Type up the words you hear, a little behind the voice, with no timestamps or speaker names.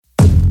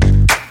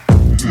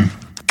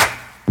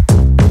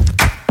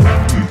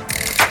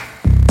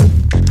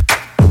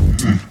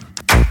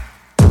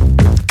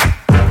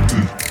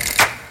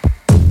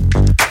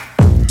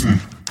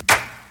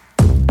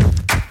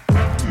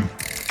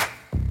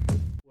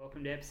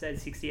welcome to episode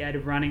 68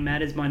 of Running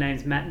Matters. My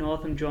name's Matt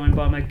North. I'm joined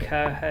by my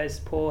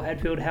co-host Paul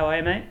Hadfield. How are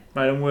you, mate?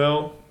 Mate, I'm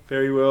well,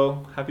 very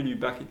well. Happy to be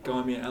back at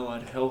Gymea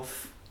Allied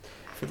Health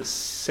for the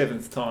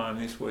 7th time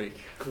this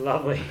week.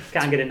 Lovely.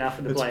 Can't get enough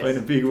of the place. It's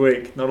been a big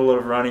week. Not a lot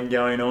of running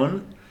going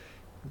on.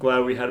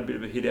 Glad we had a bit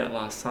of a hit out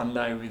last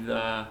Sunday with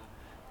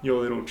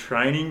your little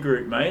training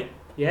group, mate.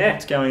 Yeah.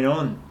 What's going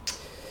on?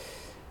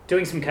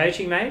 Doing some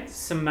coaching, mate.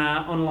 Some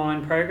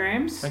online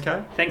programs.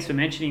 Okay. Thanks for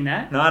mentioning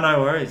that. No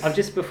worries.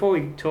 Before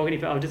we talk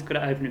anything, I've just got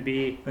to open a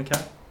beer.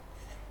 Okay.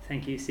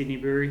 Thank you, Sydney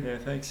Brewery. Yeah,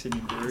 thanks, Sydney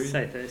Brewery.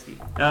 So thirsty.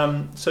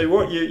 So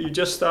what, you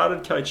just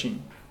started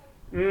coaching?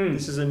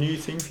 This is a new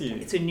thing for you?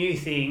 It's a new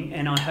thing,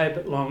 and I hope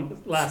it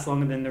lasts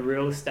longer than the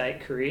real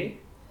estate career.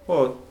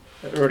 Well,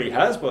 it already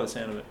has by the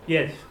sound of it.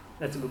 Yes,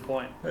 that's a good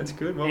point. That's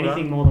good. Well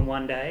Anything done. more than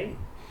one day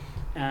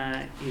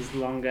is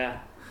longer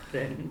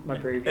than my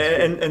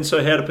previous. And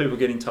so how do people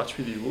get in touch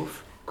with you,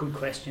 Wolf? Good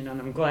question, and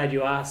I'm glad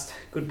you asked.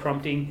 Good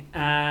prompting.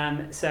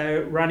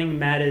 So Running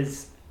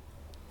Matters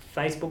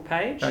Facebook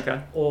page,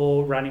 Okay.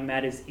 or Running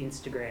Matters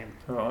Instagram.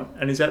 All right.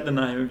 And is that the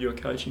name of your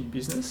coaching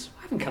business?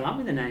 I haven't come up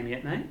with a name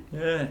yet, mate.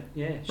 Yeah.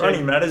 Yeah.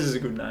 Running Matters is a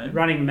good name.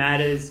 Running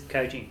Matters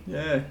Coaching.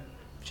 Yeah.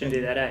 Should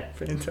do that, eh?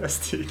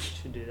 Fantastic.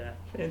 Should do that.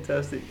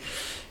 Fantastic.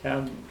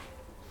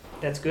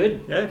 That's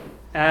good. Yeah.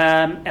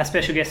 Our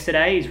special guest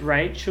today is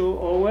Rachel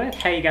Allworth.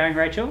 How you going,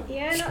 Rachel?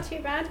 Yeah, not too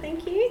bad,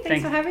 thank you.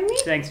 Thanks for having me.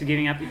 Thanks for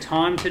giving up your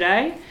time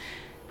today.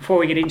 Before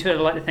we get into it,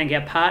 I'd like to thank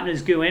our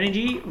partners, Goo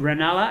Energy,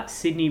 Ranella,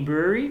 Sydney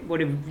Brewery. What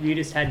have you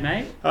just had,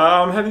 mate?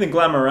 I'm having the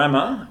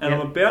Glamorama, and Yep.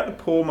 I'm about to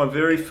pour my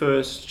very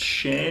first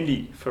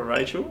shandy for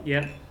Rachel.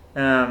 Yep.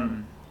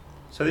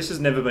 So this has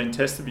never been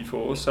tested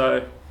before,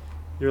 so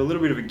you're a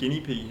little bit of a guinea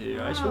pig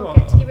here, Rachel. I'll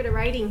get to give it a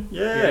rating.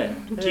 Yeah.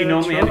 Do you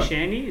normally have a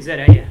shandy? Is that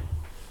how you?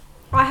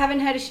 I haven't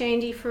had a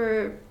shandy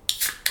for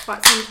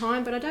quite some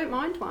time, but I don't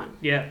mind one.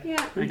 Yeah.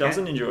 Yeah. Who Okay.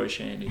 doesn't enjoy a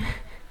shandy?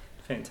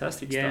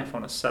 Fantastic Yeah. stuff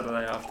on a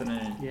Saturday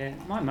afternoon. Yeah.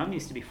 My mum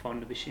used to be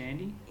fond of a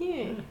shandy.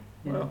 Yeah.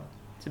 Yeah. Well,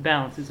 It's a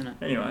balance, isn't it?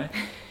 anyway.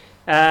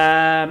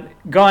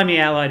 Gymea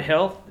Allied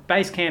Health,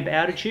 base camp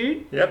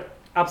altitude, Yep.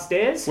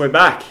 upstairs. We're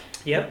back.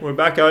 Yep. We're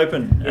back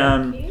open.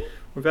 Yeah. Thank you.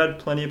 We've had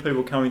plenty of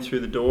people coming through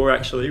the door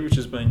actually, which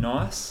has been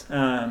nice.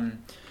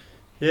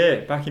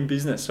 Back in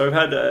business. So we've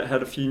had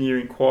a few new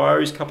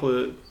inquiries, a couple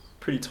of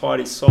pretty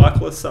tidy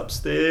cyclists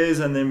upstairs,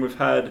 and then we've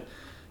had a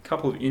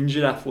couple of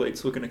injured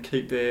athletes looking to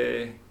keep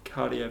their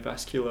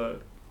cardiovascular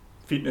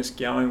fitness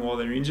going while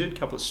they're injured, a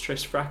couple of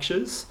stress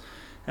fractures.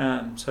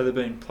 So they've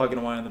been plugging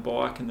away on the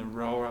bike and the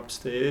rower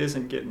upstairs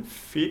and getting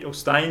fit or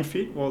staying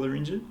fit while they're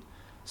injured.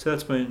 So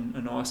that's been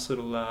a nice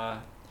little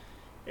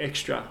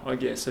extra, I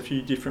guess. A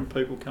few different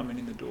people coming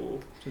in the door,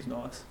 which is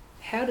nice.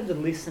 How do the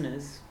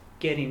listeners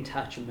get in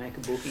touch and make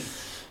a booking?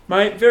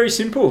 Mate, very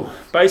simple.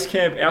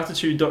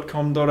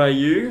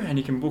 Basecampaltitude.com.au, and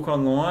you can book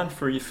online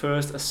for your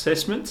first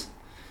assessment.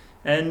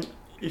 And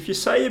if you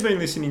say you've been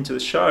listening to the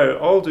show,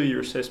 I'll do your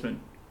assessment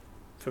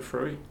for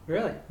free.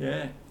 Really?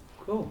 Yeah,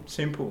 Cool.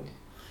 simple.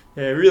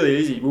 Yeah, really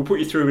easy. We'll put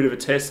you through a bit of a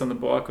test on the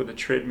bike or the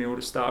treadmill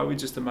to start with,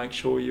 just to make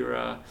sure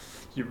you're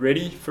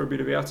ready for a bit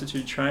of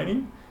altitude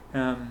training,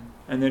 and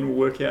then we'll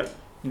work out,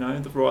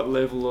 the right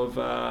level of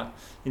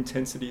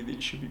intensity that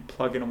you should be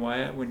plugging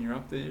away at when you're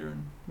up there,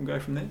 and we'll go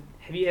from there.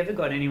 Have you ever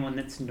got anyone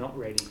that's not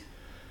ready?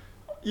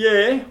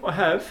 Yeah, I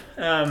have.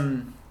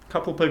 A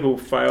couple of people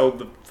failed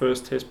the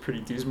first test pretty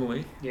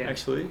dismally, Yeah.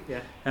 actually.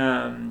 Yeah.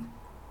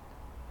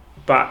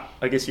 But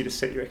I guess you just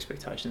set your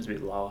expectations a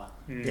bit lower.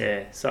 Mm.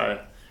 Yeah,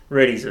 so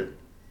ready's a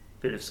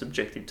bit of a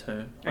subjective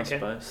term, I Okay.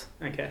 suppose.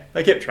 Okay.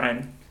 They kept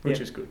training, which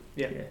Yeah. is good.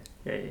 Yeah.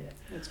 Yeah.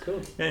 That's cool.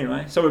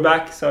 Anyway, so we're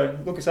back. So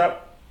look us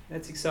up.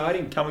 That's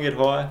exciting. Come and get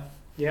high.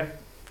 Yep.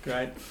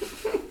 Great.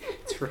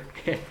 That's right.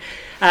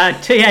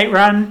 T8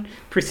 Run,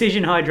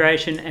 Precision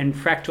Hydration, and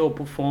Fractal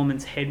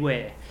Performance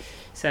Headwear.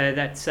 So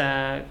that's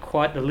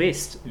quite the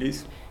list. It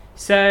is.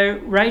 So,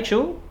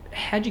 Rachel,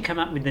 how'd you come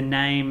up with the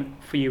name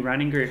for your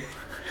running group?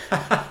 In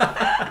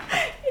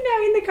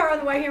the car on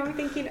the way here, I'm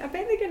thinking, I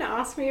bet they're going to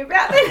ask me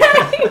about the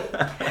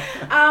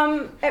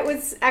name.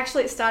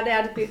 It started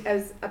out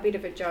as a bit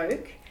of a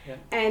joke. Yeah.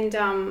 And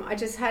I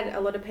just had a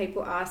lot of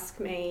people ask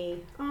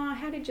me,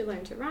 how did you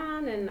learn to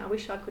run? And I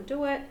wish I could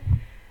do it.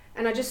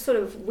 And I just sort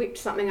of whipped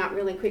something up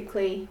really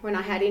quickly when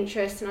I had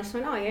interest. And I just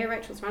went,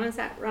 Rachel's Runners,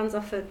 that runs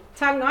off the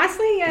tongue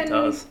nicely. And It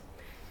does.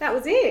 that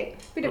was it.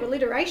 Bit of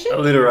alliteration.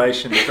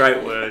 Alliteration,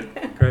 great word.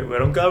 Great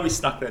word. I'm glad we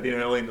snuck that in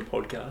early in the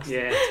podcast.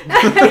 Yeah.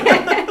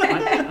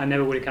 I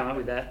never would have come up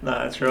with that. No,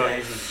 that's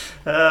right. Amazing.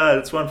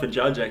 That's one for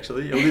Judge,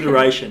 actually.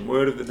 Alliteration,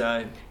 word of the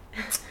day.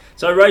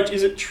 So, Rach,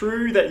 is it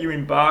true that you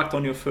embarked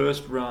on your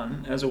first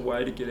run as a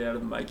way to get out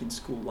of making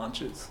school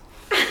lunches?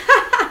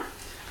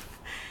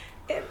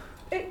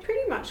 It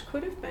pretty much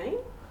could have been.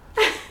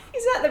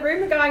 Is that the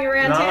rumour going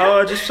around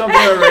town? No, just something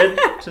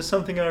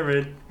I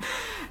read.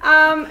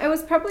 It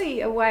was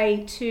probably a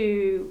way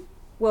to,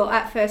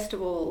 at first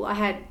of all,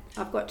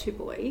 I've got two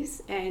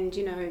boys, and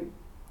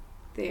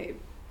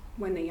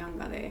when they're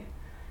younger,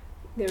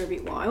 they're a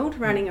bit wild,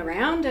 running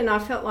around, and I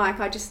felt like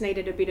I just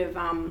needed a bit of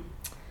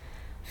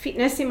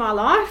fitness in my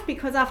life,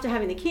 because after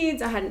having the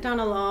kids I hadn't done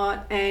a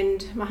lot,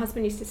 and my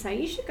husband used to say,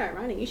 you should go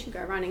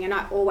running, and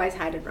I always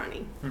hated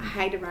running. I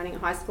hated running.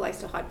 At high school I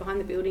used to hide behind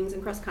the buildings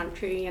and cross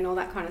country and all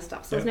that kind of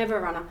stuff, so I was never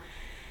a runner.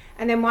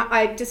 And then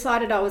I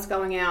decided I was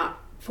going out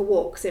for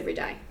walks every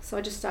day, so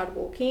I just started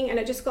walking, and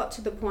it just got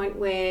to the point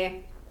where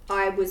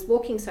I was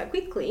walking so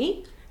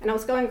quickly, and I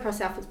was going across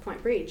Alfords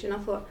Point Bridge, and I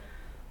thought,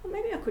 well,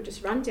 maybe I could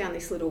just run down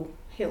this little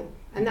hill,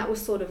 and that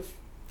was sort of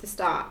the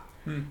start.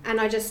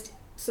 And I just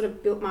sort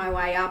of built my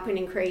way up and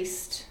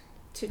increased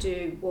to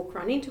do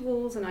walk-run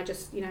intervals, and I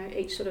just,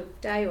 each sort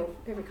of day or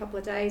every couple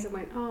of days I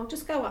went, I'll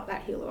just go up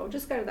that hill, or I'll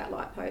just go to that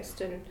light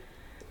post, and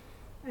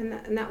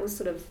that was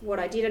sort of what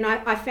I did. And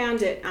I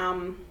found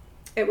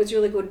it was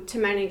really good to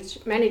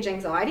manage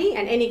anxiety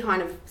and any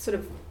kind of sort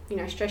of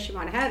stress you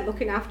might have had,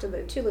 looking after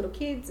the 2 little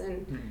kids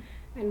and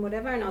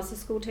whatever, and I was a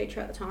school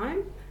teacher at the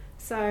time,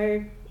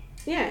 so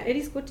yeah, it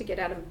is good to get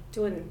out of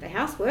doing the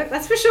housework,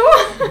 that's for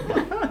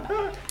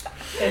sure.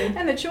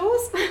 and the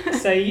chores.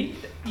 So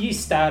you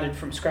started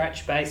from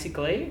scratch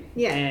basically,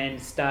 yeah,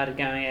 and started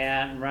going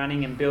out and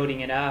running and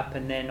building it up,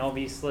 and then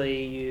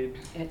obviously you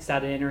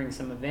started entering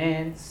some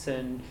events.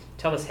 And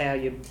tell us how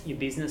your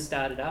business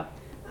started up.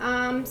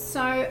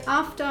 So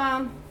after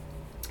a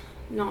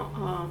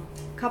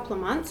couple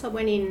of months I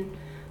went in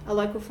a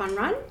local fun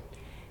run,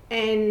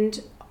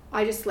 and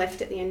I just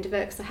left at the end of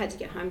it because I had to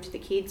get home to the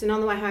kids. And on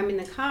the way home in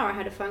the car, I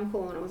had a phone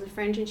call, and it was a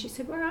friend, and she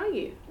said, where are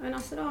you? And I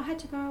said, I had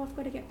to go, I've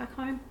got to get back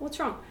home. What's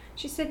wrong?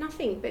 She said,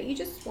 nothing, but you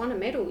just won a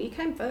medal. You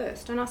came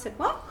first. And I said,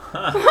 what?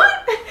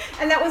 What?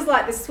 And that was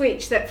like the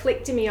switch that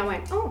flicked in me. I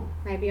went, oh,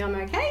 maybe I'm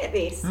okay at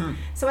this.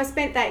 So I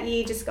spent that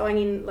year just going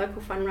in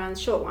local fun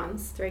runs, short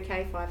ones,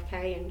 3K,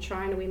 5K, and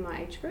trying to win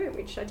my age group,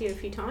 which I did a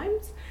few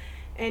times.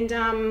 And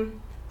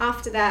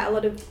after that, a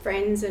lot of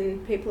friends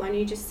and people I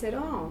knew just said,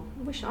 I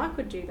wish I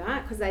could do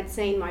that, because they'd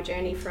seen my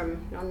journey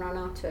from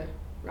non-runner to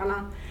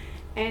runner.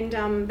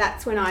 And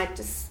that's when I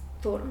just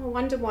thought, I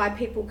wonder why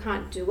people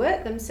can't do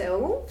it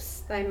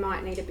themselves. They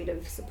might need a bit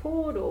of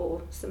support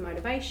or some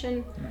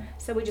motivation.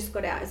 So we just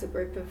got out as a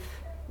group of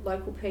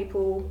local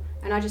people,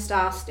 and I just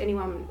asked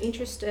anyone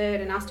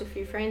interested, and asked a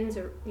few friends,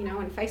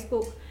 on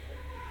Facebook.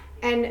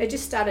 And it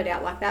just started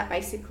out like that,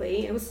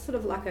 basically. It was sort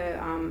of like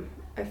a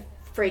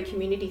free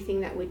community thing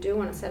that we do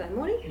on a Saturday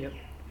morning. Yep.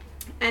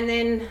 And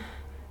then,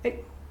 I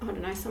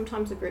don't know,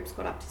 sometimes the group's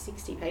got up to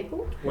 60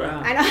 people.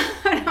 Wow. And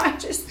I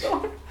just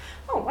thought,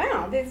 oh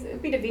wow, there's a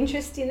bit of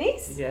interest in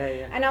this.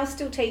 Yeah. And I was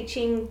still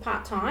teaching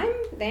part-time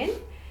then,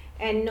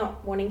 and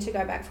not wanting to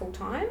go back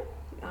full-time.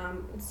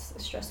 It's a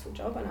stressful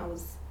job, and I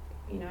was,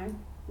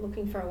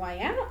 looking for a way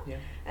out. Yeah.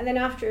 And then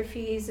after a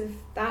few years of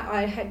that,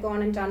 I had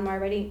gone and done my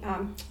running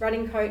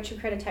coach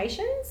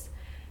accreditations,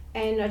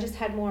 and I just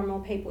had more and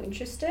more people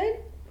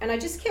interested. And I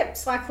just kept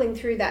cycling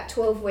through that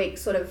 12-week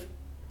sort of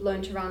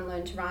learn to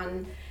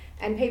run,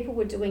 and people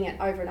were doing it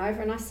over and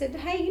over. And I said,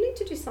 hey, you need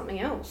to do something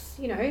else.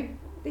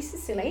 This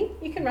is silly.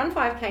 You can run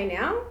 5K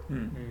now.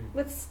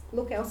 Let's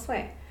look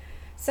elsewhere.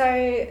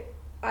 So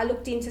I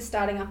looked into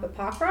starting up a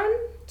park run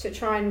to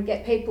try and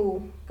get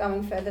people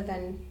going further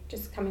than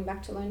just coming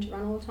back to learn to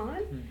run all the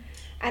time.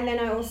 And then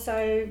I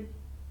also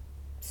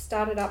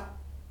started up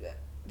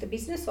the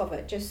business of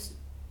it, just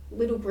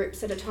little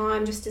groups at a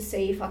time, just to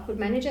see if I could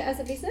manage it as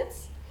a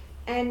business.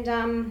 And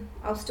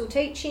I was still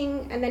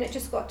teaching, and then it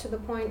just got to the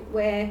point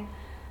where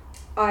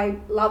I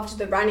loved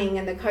the running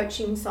and the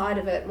coaching side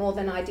of it more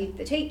than I did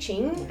the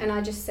teaching. And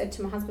I just said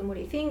to my husband, what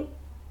do you think?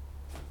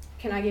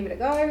 Can I give it a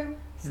go?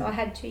 So I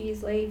had 2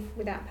 years leave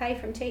without pay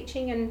from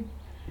teaching and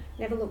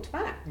never looked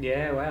back.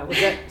 Yeah, wow. Was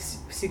that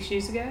 6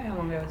 years ago? How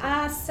long ago was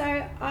that?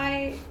 So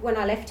when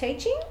I left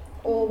teaching,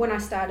 or when I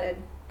started?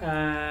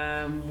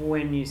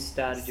 When you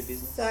started your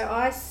business. So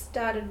I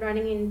started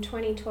running in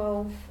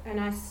 2012, and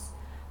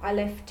I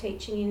left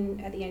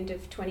teaching at the end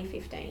of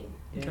 2015.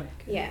 Yeah. Okay.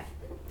 Yeah.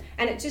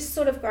 And it's just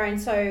sort of grown.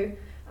 So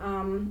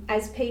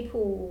as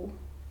people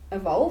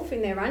evolve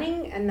in their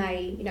running and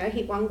they,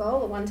 hit one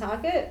goal or one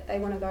target, they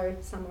want to go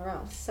somewhere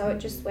else. So it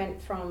just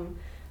went from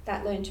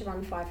that learn to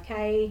run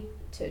 5K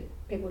to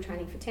people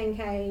training for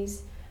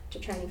 10Ks to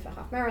training for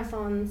half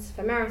marathons,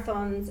 for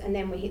marathons, and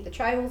then we hit the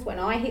trails when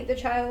I hit the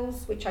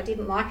trails, which I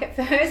didn't like at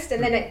first,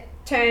 and then it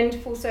turned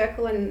full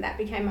circle, and that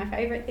became my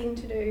favourite thing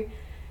to do,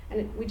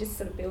 and we just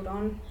sort of build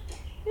on.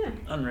 Yeah.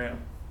 Unreal.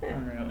 Yeah.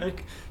 Unreal.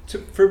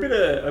 For a bit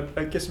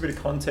of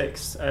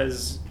context,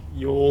 as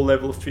your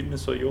level of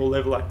fitness or your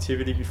level of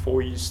activity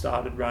before you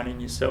started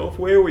running yourself,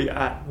 where were you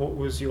at? What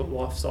was your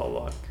lifestyle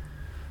like?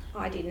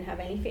 I didn't have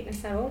any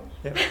fitness at all.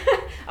 Yep.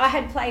 I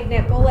had played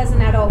netball as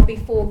an adult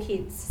before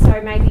kids,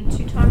 so maybe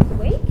 2 times a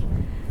week.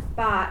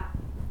 But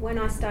when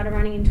I started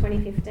running in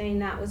 2015,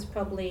 that was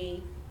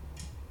probably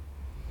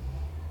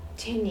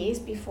 10 years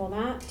before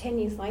that, 10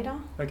 years later.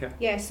 Okay.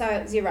 Yeah,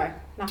 so 0,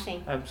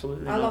 nothing.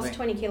 Absolutely I nothing. lost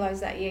 20 kilos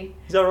that year.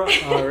 Is that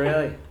right? Oh,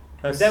 really?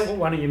 Was that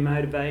one of your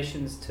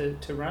motivations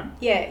to run?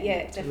 Yeah,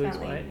 To lose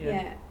definitely. weight,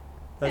 Yeah.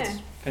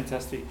 That's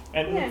fantastic.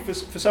 And Yeah.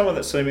 for someone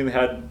that seemingly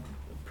had a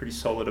pretty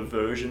solid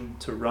aversion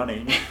to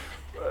running,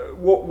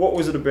 what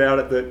was it about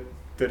it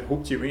that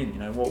hooked you in? You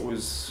know, what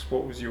was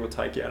your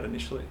takeout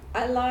initially?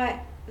 I like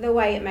the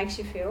way it makes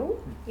you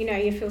feel. You know,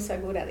 you feel so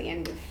good at the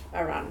end of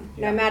a run.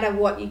 Yeah. No matter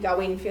what you go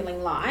in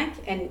feeling like,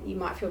 and you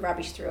might feel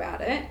rubbish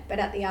throughout it, but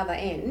at the other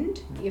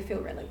end, you feel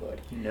really good.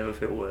 You never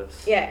feel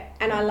worse. Yeah,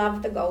 and I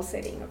love the goal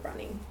setting of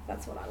running.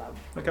 That's what I love.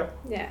 Okay.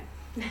 Yeah.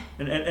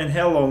 And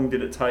how long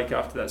did it take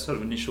after that sort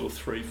of initial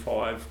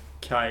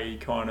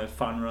 3-5K kind of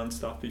fun run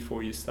stuff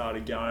before you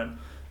started going,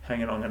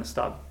 hang on, I'm going to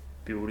start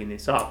building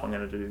this up. I'm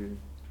going to do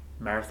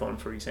marathon,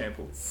 for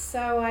example.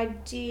 So I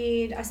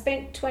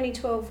spent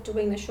 2012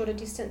 doing the shorter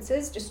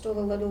distances, just all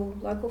the little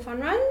local fun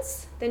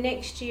runs. The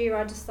next year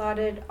I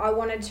decided I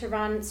wanted to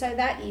run. So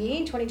that year,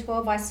 in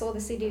 2012, I saw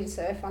the City to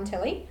Surf on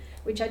telly,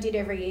 which I did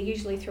every year,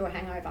 usually through a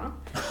hangover.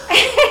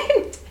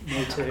 And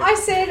Me too. I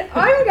said,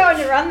 I'm going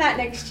to run that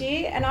next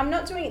year, and I'm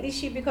not doing it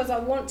this year because I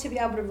want to be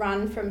able to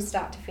run from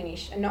start to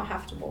finish and not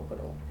have to walk at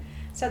all.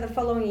 So the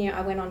following year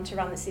I went on to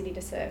run the City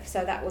to Surf.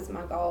 So that was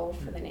my goal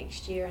for the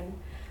next year, and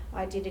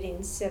I did it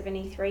in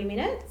 73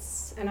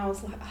 minutes, and I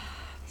was like,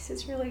 this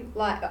is really,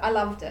 like, I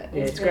loved it.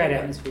 Yeah, was it's really great good.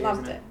 atmosphere,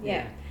 Loved isn't it, it?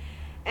 yeah.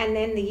 And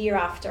then the year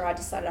after, I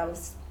decided I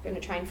was going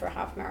to train for a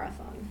half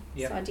marathon.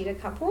 Yep. So I did a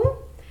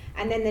couple.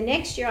 And then the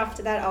next year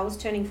after that, I was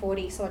turning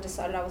 40, so I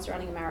decided I was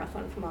running a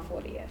marathon for my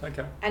 40th.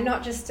 Okay. And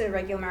not just a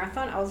regular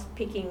marathon, I was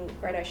picking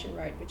Great Ocean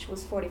Road, which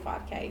was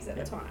 45 Ks at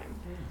the time.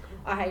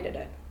 I hated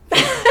it.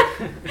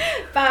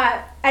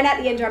 And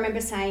at the end I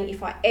remember saying,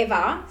 if I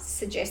ever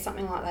suggest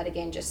something like that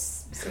again,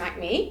 just smack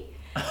me.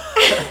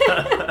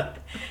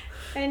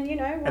 And you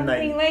know, one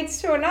thing leads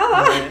to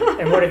another. Yeah.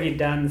 And what have you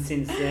done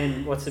since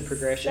then? What's the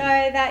progression? So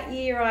that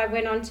year I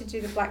went on to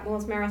do the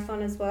Blackmores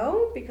Marathon as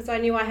well, because I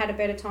knew I had a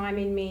better time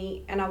in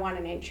me and I won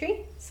an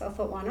entry, so I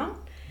thought, why not?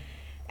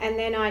 And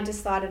then I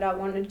decided I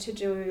wanted to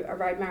do a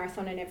road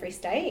marathon in every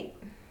state,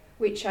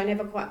 which I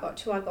never quite got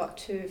to. I got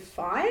to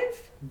 5.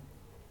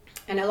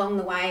 And along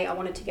the way, I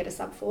wanted to get a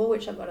sub 4,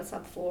 which I got a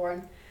sub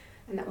 4,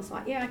 and that was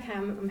like, yeah, okay,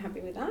 I'm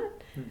happy with that.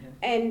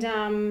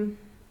 Mm-hmm.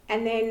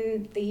 And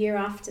then the year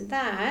after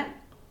that,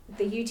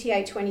 the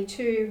UTA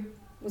 22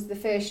 was the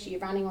first year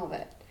running of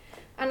it.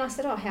 And I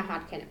said, how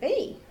hard can it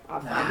be?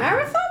 I've run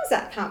marathons,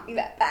 that can't be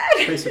that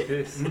bad. Piece of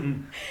piss.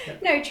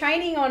 No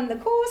training on the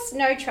course,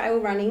 no trail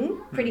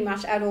running pretty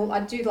much at all.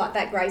 I do like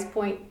that Grays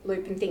Point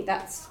loop and think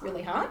that's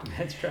really hard.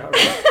 That's trail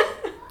running.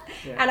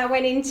 Yeah. And I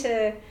went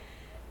into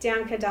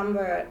Down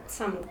Kadumba at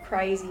some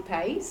crazy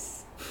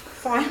pace.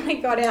 Finally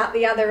got out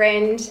the other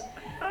end.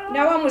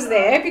 No one was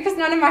there because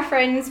none of my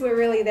friends were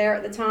really there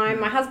at the time.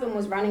 My husband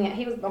was running it.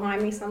 He was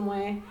behind me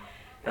somewhere.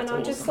 That's and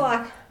I'm awesome. just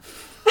like...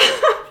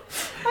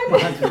 My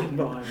husband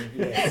behind me,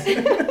 yes.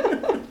 And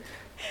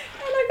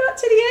I got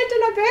to the end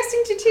and I burst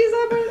into tears.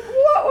 I went,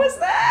 what was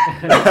that?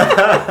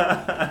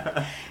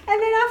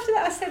 And then after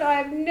that I said,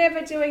 I'm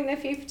never doing the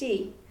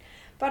 50.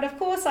 But of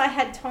course I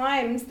had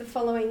times the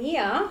following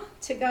year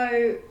to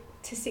go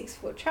to 6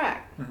 foot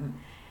track. Mm-hmm.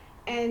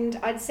 And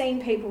I'd seen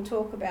people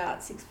talk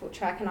about 6 foot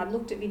track, and I'd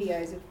looked at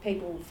videos of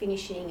people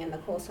finishing and the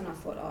course, and I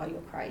thought,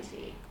 you're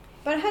crazy.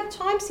 But I had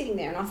time sitting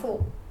there and I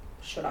thought,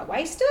 should I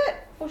waste it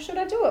or should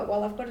I do it?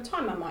 Well, I've got a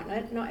time. I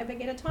might not ever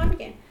get a time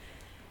again.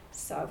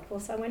 So, of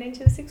course, I went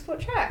into the 6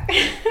 foot track.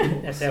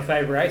 That's our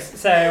favourite race.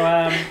 So,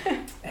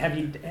 have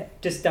you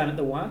just done it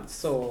the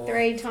once or?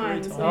 3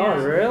 times. times. now.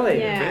 Oh, really?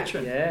 Yeah.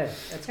 Veteran. Yeah,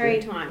 that's 3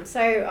 good. times.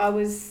 So,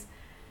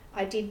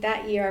 I did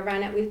that year. I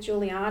ran it with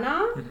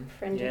Juliana,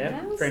 friend of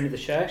Yeah, ours. friend of the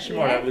show. She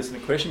might have a listener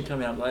question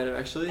coming up later,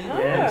 actually. Oh.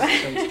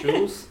 Yes, thanks,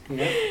 Jules.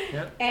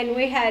 Yeah. And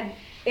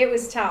it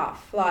was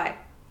tough. Like,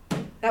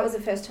 that was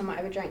the first time I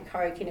ever drank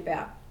Coke in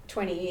about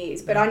 20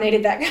 years, but I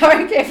needed that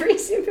Coke every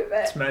sip of it.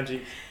 It's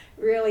magic.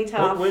 Really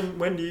tough.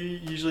 When do you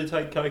usually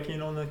take Coke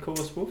in on the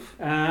course, Wolf?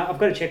 I've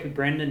got to check with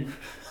Brendan.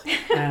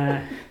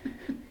 I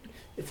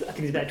think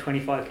it's about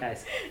 25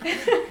 Ks.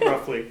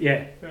 Roughly.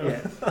 Yeah.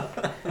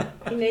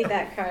 You need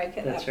that Coke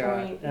at That's that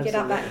right. point. You get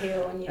up that Absolutely.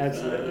 hill and you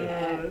Absolutely. think,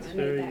 yeah, That's I need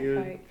very that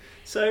good. Coke.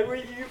 So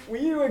were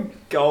you a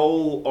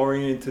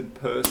goal-oriented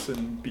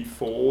person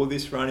before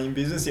this running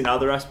business in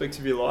other aspects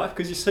of your life?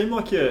 Because you seem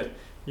like you're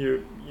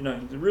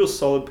the real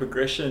solid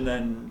progression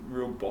and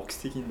real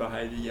box-ticking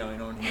behaviour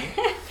going on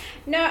here.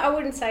 No, I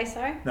wouldn't say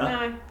so.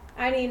 No?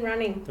 Only in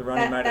running. The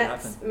running made it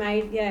that's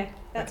happen.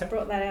 That's Okay.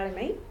 brought that out of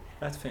me.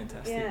 That's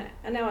fantastic. Yeah,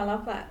 I know, I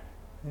love that.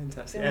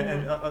 Fantastic. Yeah.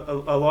 And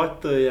I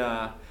like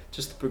the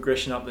just the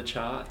progression up the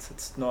charts.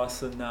 It's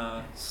nice and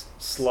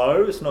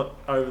slow. It's not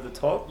over the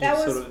top. That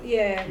You've was sort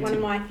of one of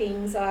my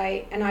things.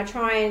 I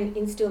try and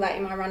instill that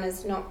in my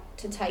runners, not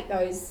to take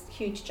those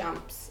huge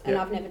jumps. And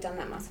Yeah. I've never done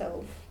that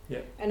myself. Yeah.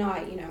 And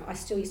I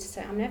still used to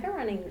say, I'm never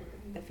running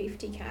the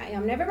 50K.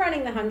 I'm never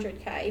running the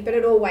 100K. But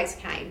it always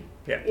came.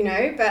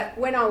 Yeah. But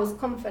when I was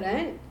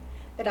confident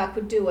that I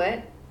could do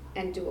it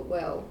and do it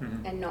well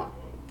Mhm. and not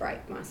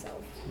break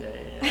myself.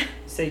 Yeah.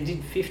 So you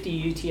did 50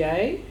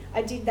 UTA?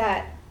 I did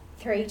that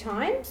 3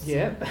 times.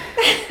 Yeah.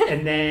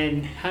 And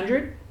then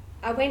 100?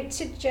 I went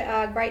to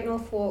Great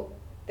North Fork,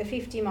 the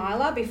 50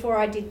 miler, before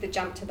I did the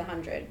jump to the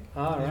 100.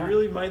 Oh, You right.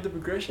 really made the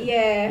progression.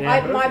 Yeah,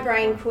 Yeah, my perfect.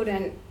 brain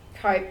couldn't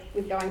cope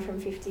with going from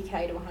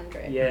 50K to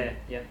 100. Yeah.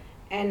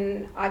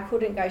 and I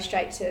couldn't go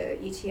straight to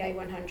UTA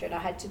 100. I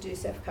had to do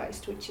Surf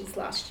Coast, which is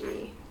last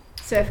year.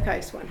 Surf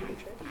Coast 100.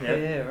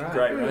 Yeah, right.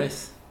 Great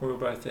race. We were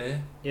both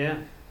there. Yeah.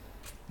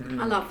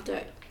 I loved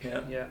it.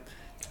 Yeah. Yeah.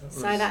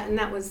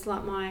 That was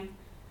like my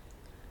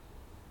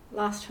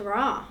last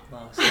hurrah.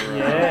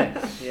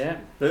 Yeah.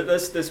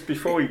 Let's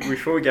before we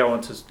go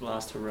on to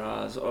last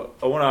hurrahs,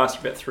 I want to ask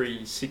you about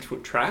 3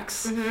 6-foot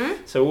tracks.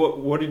 Mm-hmm. So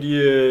what did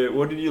you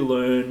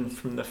learn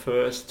from the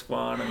first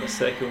one and the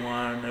second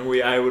one, and were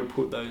you able to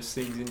put those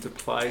things into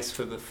place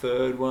for the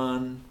third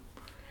one?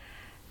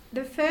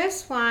 The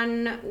first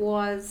one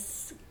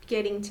was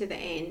getting to the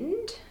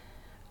end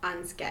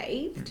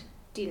unscathed.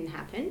 Didn't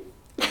happen.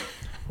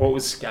 What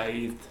was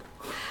scathed?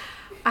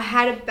 I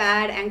had a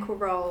bad ankle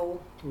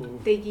roll Ooh.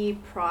 the year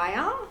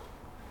prior,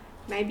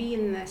 maybe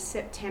in the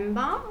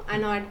September,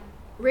 and I'd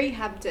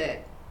rehabbed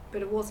it,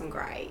 but it wasn't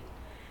great.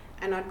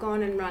 And I'd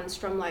gone and run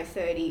Stromlo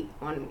 30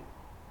 on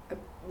a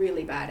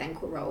really bad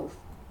ankle roll,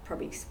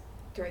 probably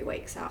 3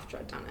 weeks after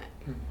I'd done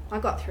it. I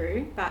got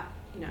through, but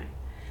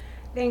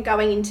then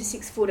going into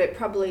 6 foot, it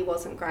probably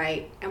wasn't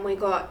great. And we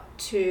got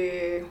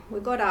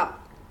up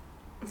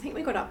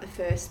the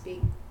first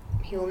big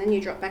hill, and then you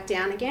drop back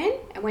down again.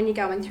 And when you're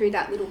going through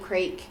that little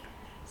creek,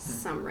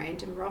 some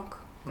random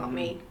rock got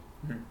me.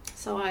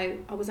 So I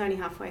was only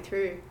halfway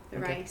through the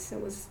race. It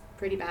was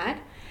pretty bad.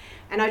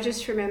 And I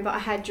just remember I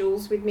had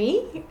Jules with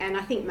me, and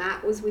I think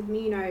Matt was with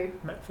me,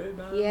 Matt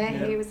Fairbairn?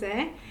 Yeah, he was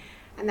there.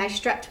 And they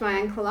strapped my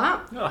ankle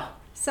up. Oh.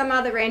 Some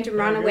other random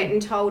runner went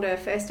and told a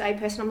first aid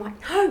person. I'm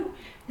like, no,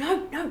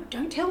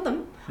 don't tell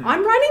them.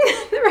 I'm running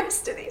the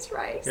rest of this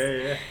race.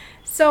 Yeah.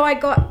 So I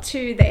got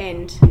to the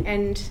end,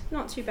 and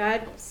not too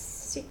bad.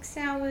 6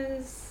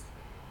 hours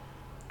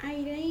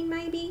 18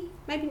 maybe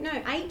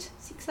no 8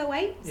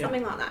 6:08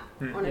 something like that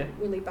on a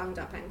really bunged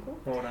up ankle.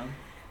 Well done.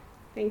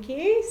 Thank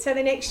you. So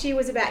the next year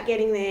was about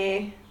getting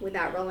there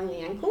without rolling the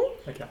ankle.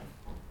 Okay.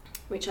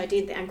 Which I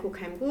did. The ankle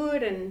came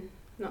good and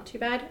not too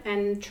bad,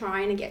 and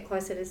trying to get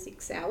closer to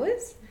 6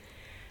 hours.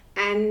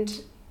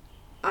 And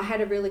I had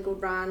a really good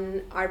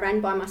run. I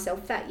ran by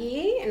myself that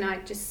year, and I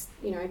just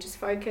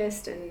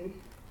focused, and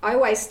I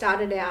always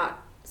started out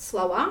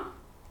slower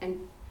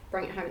and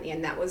bring it home at the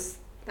end.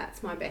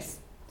 That's my best.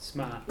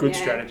 Smart. Good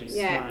strategy.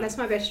 Yeah, Smart. That's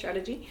my best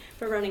strategy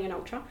for running an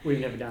ultra. We've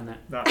never done that.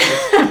 No,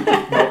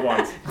 not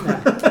once.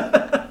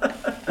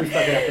 We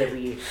fuck it up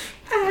every year.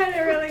 I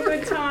had a really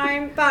good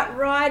time, but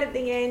right at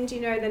the end, the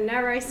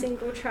narrow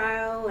single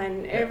trail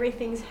and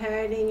everything's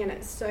hurting and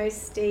it's so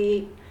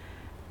steep.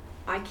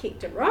 I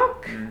kicked a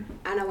rock and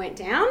I went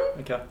down.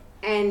 Okay.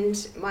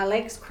 And my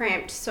legs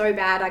cramped so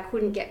bad I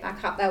couldn't get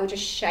back up. They were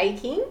just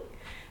shaking.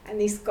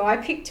 And this guy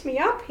picked me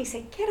up. He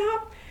said, "Get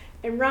up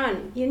and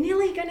run. You're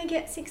nearly going to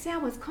get 6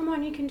 hours. Come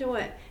on, you can do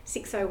it."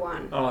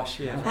 6:01. Oh,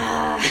 shit.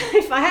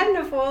 If I hadn't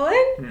have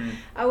fallen,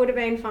 I would have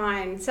been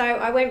fine. So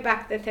I went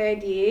back the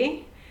third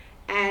year,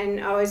 and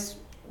I was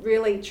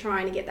really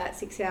trying to get that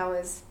 6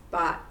 hours,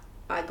 but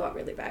I got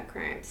really bad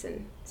cramps,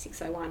 and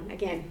 6:01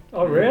 again.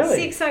 Oh,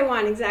 really?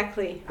 6:01,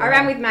 exactly. Wow. I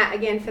ran with Matt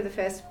again for the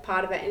first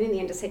part of it, and in the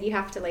end I said, "You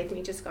have to leave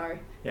me, just go.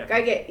 Yeah.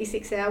 Go get your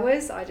 6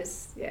 hours."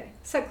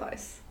 So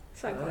close.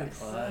 So close.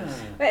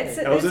 But it's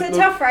a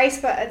tough race,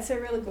 but it's a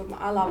really good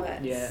one. I love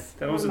it. Yeah.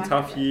 That was a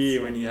tough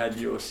year when you had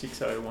your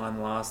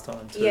 6:01 last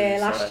time too. Yeah,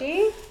 last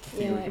year. I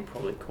think we could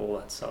probably call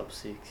that sub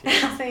 6.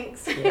 Yeah,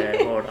 Thanks.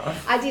 yeah, well done.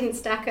 I didn't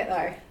stack it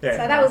though, Yeah,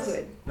 so that was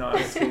good.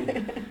 Nice.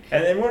 And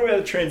then what about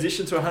the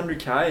transition to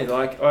 100k?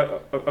 Like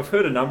I've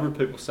heard a number of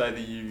people say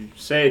that you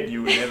said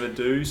you would never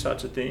do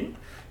such a thing.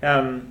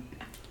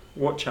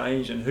 What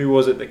changed, and who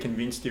was it that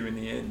convinced you in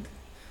the end?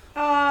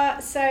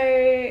 So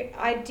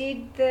I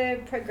did the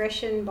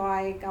progression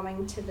by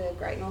going to the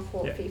Great North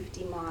Fork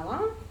 50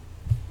 miler,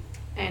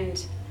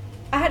 and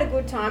I had a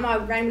good time. I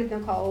ran with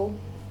Nicole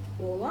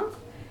Waller,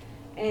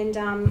 and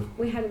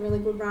we had a really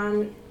good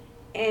run,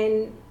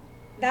 and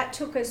that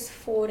took us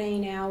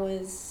 14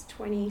 hours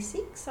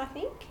 26, I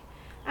think.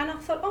 And I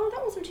thought,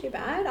 that wasn't too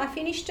bad. I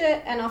finished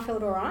it and I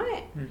felt all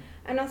right.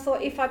 And I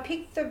thought, if I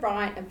pick the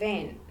right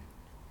event,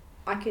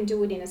 I can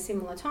do it in a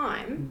similar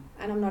time,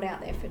 and I'm not out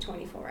there for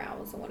 24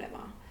 hours or whatever.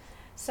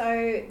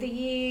 So the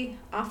year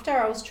after,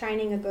 I was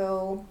training a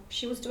girl.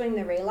 She was doing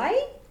the relay.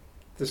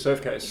 The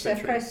Surf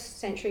Coast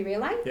Century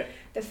Relay. Yeah.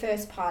 The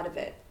first part of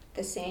it,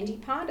 the sandy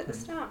part at the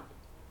start.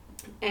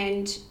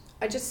 And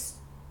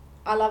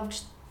I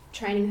loved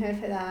training her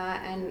for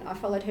that, and I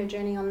followed her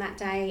journey on that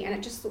day, and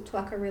it just looked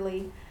like a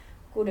really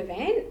good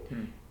event.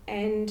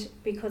 And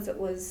because it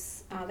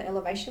was, the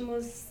elevation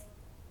was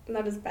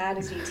not as bad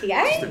as UTA.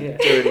 Just a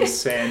dirty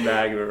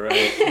sandbag of a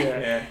race.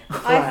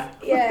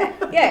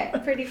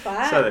 Pretty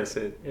flat. So they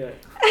said. Yeah.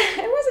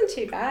 It wasn't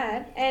too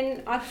bad,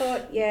 and I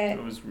thought,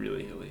 it was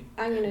really hilly.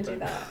 I'm gonna do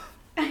that.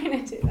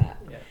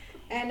 Yeah.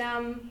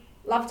 And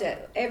loved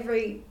it.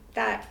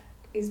 That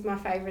is my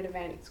favourite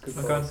event. It's good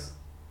course.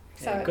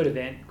 So good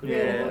event.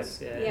 Good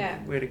course.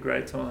 Yeah. We had a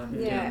great time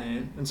down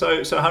there. And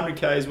so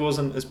 100Ks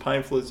wasn't as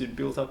painful as you'd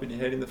built up in your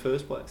head in the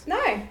first place?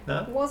 No?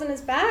 It wasn't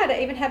as bad. It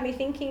even had me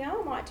thinking, I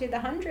might do the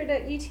 100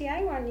 at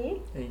UTA one year.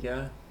 There you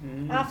go.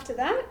 After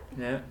that.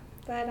 Yeah.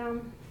 But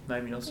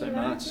maybe not so you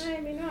know, much.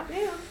 maybe not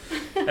now.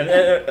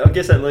 And I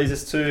guess that leads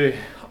us to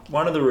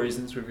one of the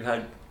reasons we've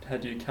had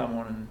you come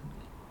on and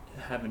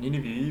have an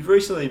interview. You've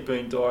recently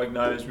been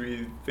diagnosed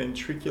with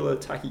ventricular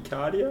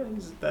tachycardia.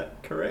 Is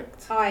that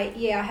correct? I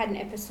had an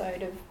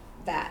episode of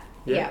that.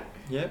 Yeah.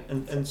 Yeah.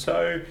 And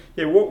so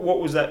what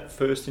was that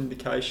first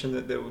indication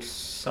that there was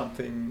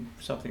something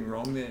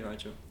wrong there,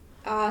 Rachel?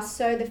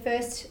 So the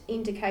first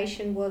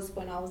indication was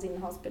when I was in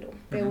the hospital.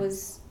 Mm-hmm. There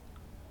was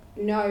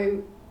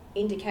no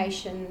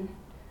indication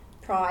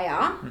prior.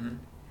 Mm-hmm.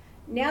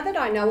 Now that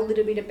I know a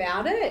little bit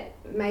about it,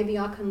 maybe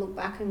I can look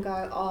back and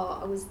go,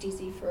 oh, I was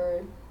dizzy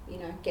for,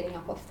 getting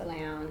up off the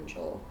lounge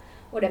or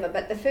whatever.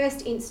 But the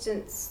first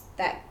instance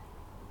that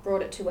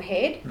brought it to a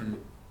head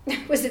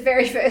was the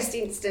very first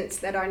instance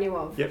that I knew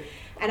of. Yep.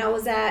 And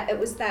it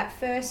was that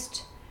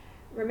first,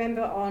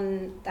 remember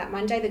on that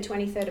Monday, the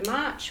 23rd of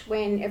March,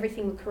 when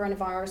everything with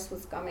coronavirus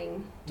was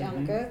going down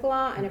a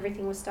gurgler and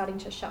everything was starting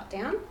to shut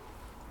down.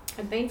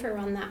 I'd been for a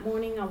run that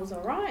morning, I was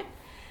all right.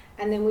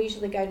 And then we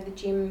usually go to the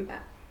gym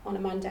on a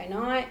Monday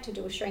night to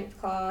do a strength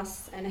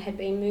class, and I had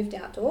been moved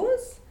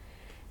outdoors.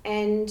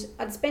 And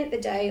I'd spent the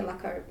day,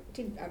 I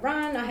did a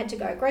run, I had to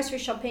go grocery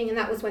shopping, and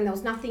that was when there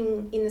was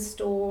nothing in the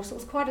store. So it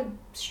was quite a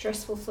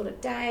stressful sort of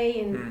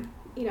day. And,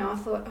 I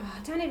thought, I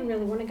don't even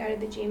really want to go to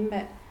the gym,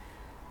 but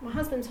my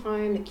husband's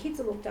home, the kids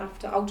are looked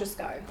after, I'll just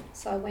go.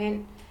 So I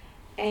went,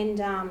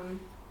 and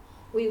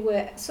we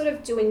were sort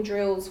of doing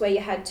drills where you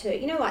had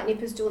to, like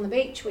nippers do on the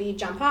beach, where you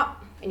jump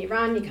up and you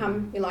run, you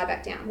come, you lie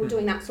back down. We're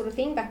doing that sort of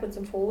thing, backwards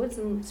and forwards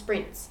and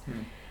sprints.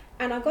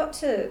 And I got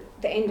to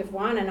the end of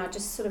one and I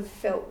just sort of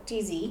felt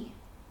dizzy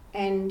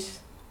and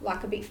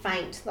like a bit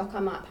faint, like I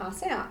might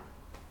pass out.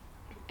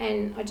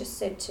 And I just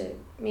said to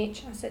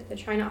Mitch, I said to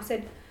the trainer, I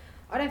said,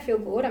 I don't feel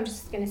good, I'm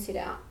just going to sit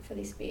out for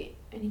this bit.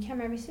 And he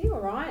came over and said, you all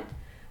right?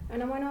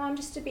 And I went, I'm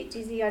just a bit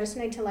dizzy, I just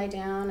need to lay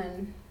down.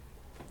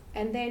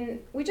 And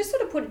then we just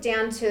sort of put it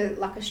down to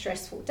like a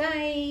stressful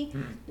day,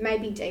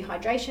 maybe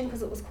dehydration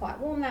because it was quite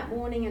warm that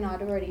morning and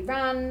I'd already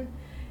run.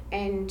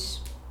 And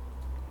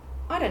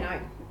I don't know,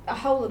 a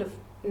whole lot of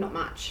not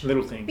much.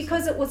 Little things.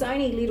 Because it was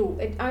only little,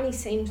 it only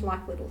seemed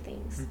like little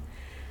things.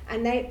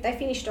 And they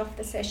finished off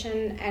the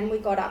session and we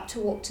got up to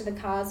walk to the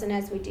cars, and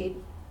as we did,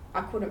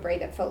 I couldn't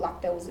breathe. It felt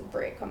like there was a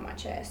brick on my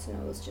chest and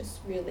I was just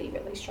really,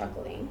 really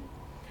struggling.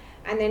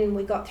 And then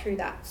we got through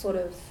that sort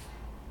of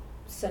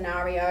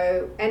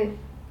scenario, and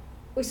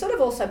we sort of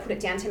also put it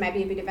down to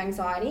maybe a bit of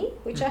anxiety,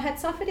 which I had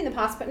suffered in the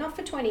past, but not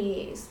for 20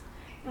 years.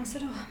 And I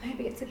said,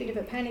 maybe it's a bit of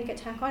a panic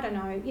attack, I don't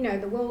know.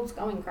 The world's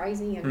going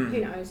crazy and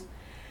who knows.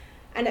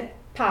 And it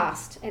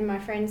passed, and my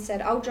friend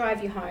said, I'll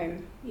drive you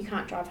home. You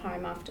can't drive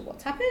home after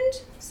what's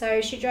happened.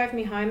 So she drove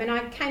me home and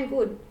I came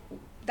good.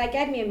 They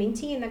gave me a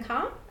minty in the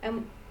car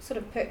and sort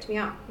of perked me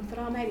up. I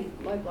thought, maybe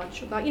low blood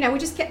sugar. We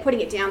just kept putting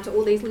it down to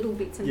all these little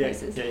bits and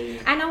pieces.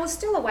 Yeah. And I was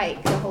still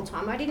awake the whole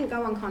time. I didn't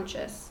go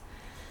unconscious.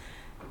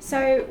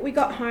 So we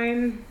got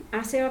home.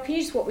 I said, can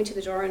you just walk me to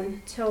the door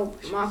and tell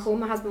Michael,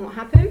 my husband, what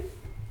happened?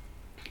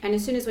 And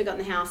as soon as we got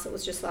in the house, it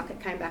was just like it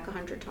came back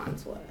 100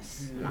 times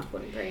worse. And I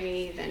couldn't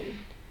breathe, and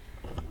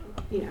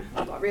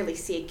I got really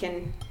sick,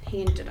 and he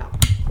ended up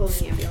calling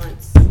the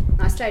ambulance.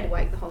 I stayed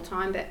awake the whole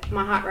time, but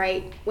my heart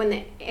rate, when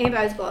the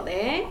ambos got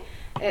there,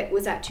 it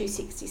was at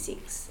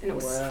 266, and it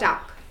was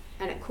stuck,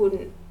 and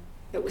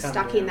it was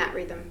stuck in that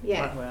rhythm.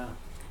 Yeah. Wow.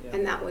 Yeah.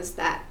 And that was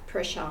that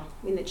pressure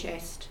in the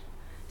chest.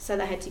 So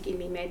they had to give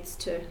me meds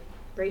to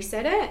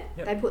reset it.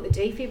 Yep. They put the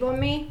defib on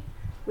me,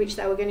 which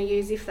they were going to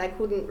use if they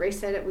couldn't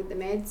reset it with the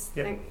meds.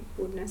 Yep. Thank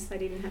goodness they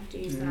didn't have to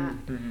use that.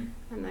 And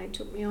they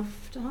took me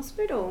off to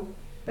hospital.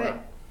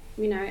 But,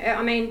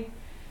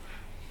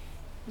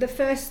 the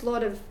first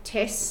lot of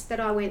tests that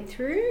I went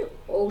through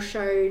all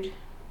showed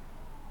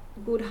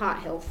good heart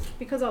health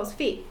because I was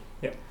fit.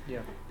 Yep.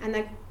 Yeah. And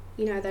they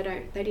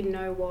didn't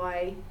know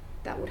why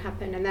that would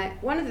happen. And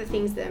that one of the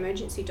things the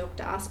emergency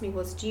doctor asked me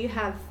was, do you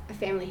have a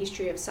family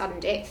history of sudden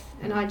death?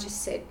 And I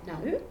just said,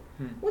 no.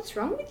 What's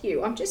wrong with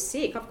you? I'm just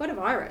sick. I've got a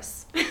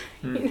virus.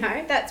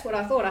 That's what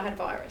I thought. I had a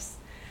virus.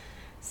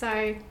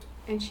 So,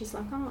 and she's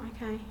like, oh,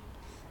 okay.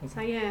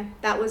 So yeah,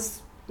 that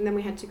was, and then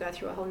we had to go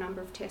through a whole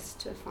number of tests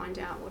to find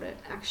out what it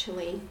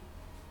actually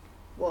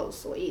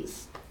was or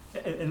is.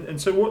 And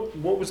so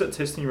what was that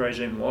testing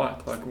regime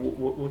like? Like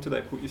what did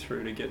they put you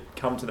through to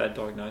come to that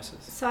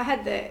diagnosis? So I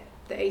had the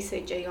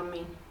ECG on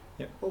me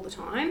all the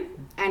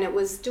time, and it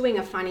was doing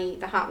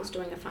the heart was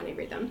doing a funny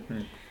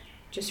rhythm,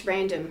 just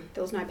random.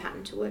 There was no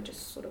pattern to it,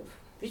 just sort of,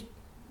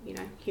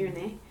 here and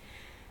there.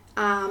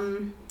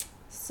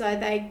 So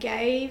they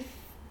gave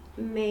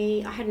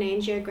me, I had an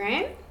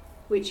angiogram,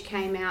 which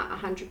came out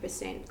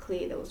 100%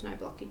 clear. There was no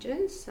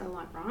blockages. So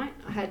right.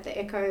 I had the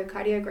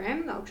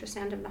echocardiogram, the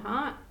ultrasound of the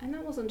heart, and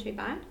that wasn't too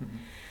bad.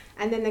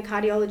 And then the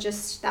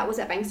cardiologist, that was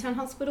at Bankstown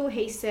Hospital,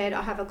 he said,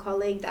 I have a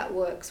colleague that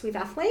works with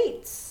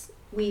athletes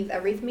with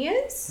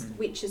arrhythmias,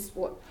 which is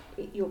what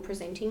you're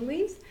presenting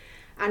with,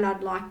 and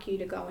I'd like you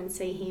to go and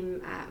see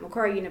him at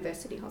Macquarie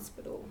University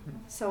Hospital.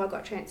 So I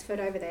got transferred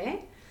over there,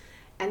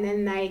 and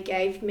then they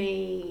gave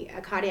me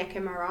a cardiac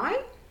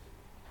MRI,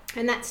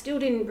 And that still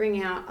didn't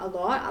bring out a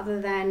lot, other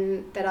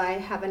than that I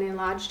have an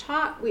enlarged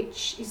heart,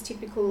 which is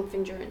typical of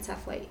endurance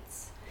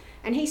athletes.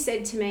 And he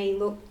said to me,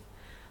 look,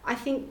 I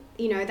think,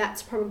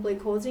 that's probably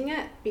causing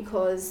it,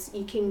 because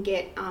you can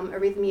get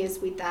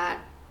arrhythmias with that,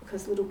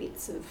 because little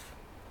bits of,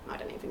 I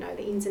don't even know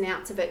the ins and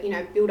outs of it,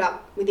 build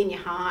up within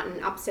your heart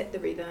and upset the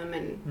rhythm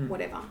and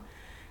whatever.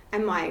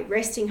 And my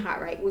resting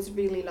heart rate was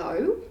really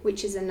low,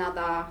 which is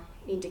another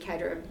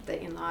indicator of the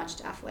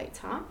enlarged athlete's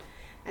heart.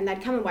 And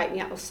they'd come and wake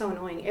me up. It was so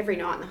annoying every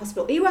night in the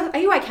hospital. Are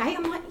you okay?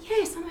 I'm like,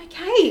 yes, I'm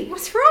okay.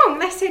 What's wrong?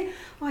 They said,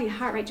 oh, your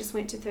heart rate just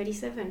went to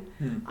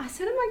 37. I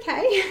said, I'm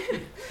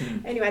okay.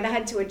 Anyway, they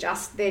had to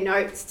adjust their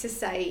notes to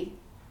say,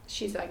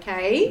 she's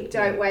okay.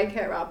 Don't wake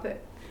her up in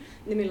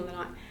the middle of the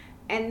night.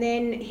 And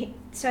then,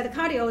 so the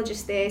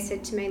cardiologist there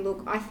said to me,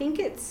 look, I think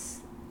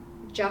it's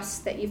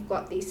just that you've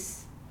got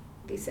this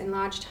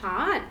enlarged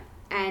heart,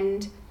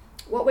 and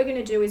what we're going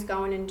to do is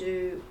go in and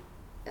do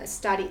a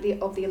study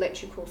of the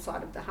electrical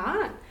side of the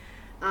heart.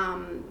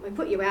 We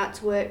put you out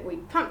to it, we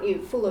pump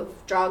you full of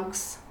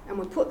drugs, and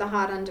we put the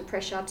heart under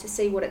pressure to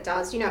see what it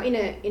does, in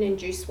an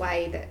induced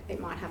way that it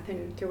might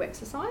happen through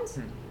exercise.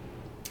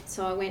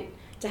 So I went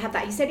to have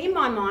that. He said, in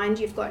my mind,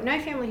 you've got no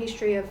family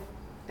history of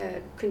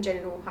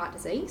congenital heart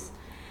disease,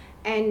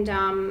 and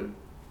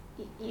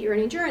you're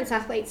an endurance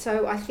athlete,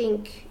 so I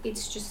think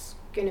it's just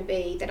going to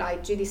be that I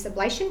do this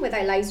ablation where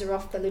they laser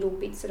off the little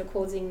bits that are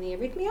causing the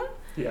arrhythmia.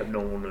 The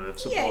abnormal nerve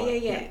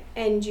supply. Yeah.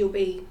 And you'll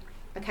be,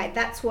 okay,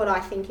 that's what I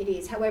think it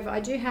is. However, I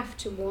do have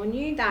to warn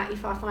you that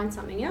if I find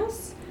something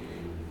else,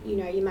 you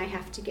may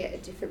have to get a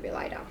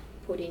defibrillator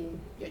put in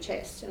your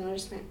chest. And I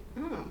just went,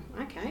 oh,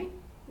 okay,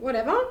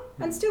 whatever.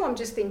 And still I'm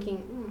just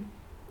thinking,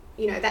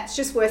 that's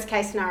just worst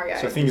case scenario.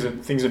 So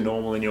things are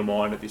normal in your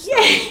mind at this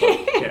stage.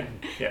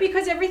 Yeah.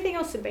 Because everything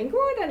else had been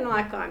good, and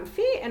I'm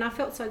fit, and I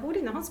felt so good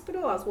in the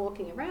hospital. I was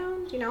walking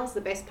around, I was the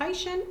best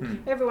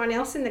patient. Everyone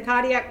else in the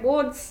cardiac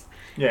wards,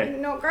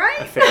 not great.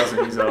 1,000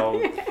 years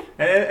old.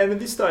 And at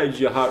this stage,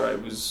 your heart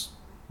rate was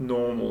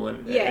normal,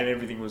 and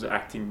everything was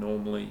acting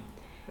normally,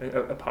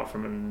 apart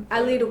from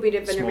a little bit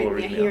of an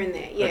arrhythmia here and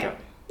there. Yeah. Okay.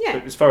 Yeah.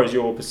 But as far as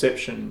your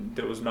perception,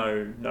 there was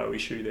no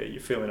issue there.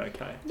 You're feeling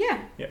okay.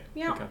 Yeah.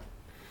 Yeah. Okay.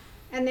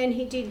 And then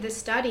he did the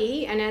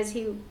study, and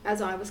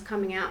as I was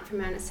coming out from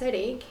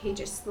anaesthetic, he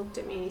just looked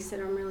at me and he said,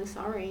 I'm really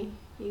sorry,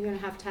 you're going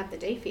to have the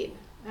defib.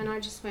 And I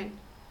just went,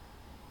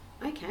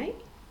 okay.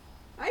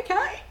 I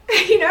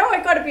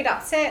got a bit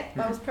upset.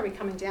 I was probably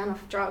coming down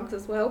off drugs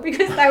as well,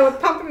 because they were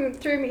pumping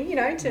through me,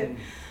 to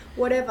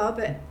whatever,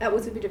 but that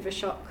was a bit of a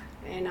shock.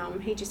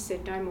 And he just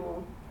said,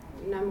 no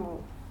more,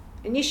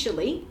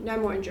 initially, no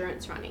more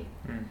endurance running.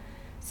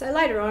 So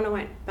later on, I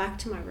went back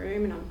to my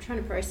room and I'm trying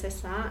to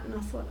process that, and I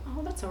thought,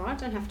 oh, that's all right, I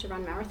don't have to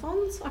run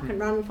marathons. I can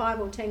run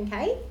 5 or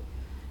 10K.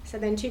 So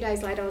then 2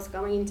 days later, I was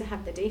going in to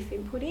have the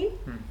defib put in,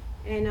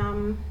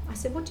 and I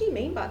said, what do you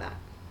mean by that?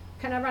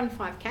 Can I run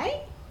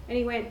 5K? And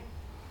he went,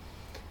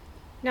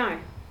 no.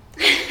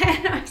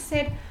 And I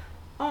said,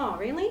 oh,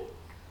 really?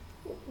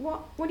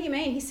 What do you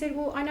mean? He said,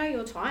 well, I know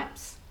your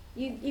types.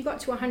 You got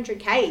to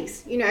 100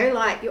 Ks,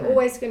 you're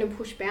always going to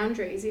push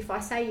boundaries. If I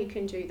say you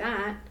can do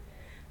that,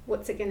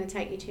 what's it going to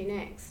take you to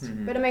next?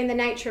 But I mean, the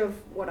nature of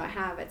what I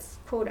have, it's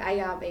called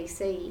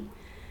ARVC.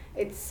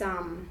 It's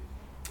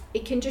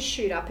it can just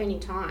shoot up any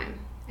time,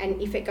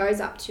 and if it goes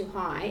up too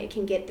high, it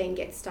can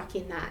get stuck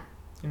in that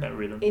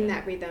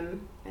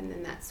rhythm, and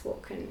then that's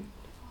what can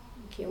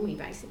kill me,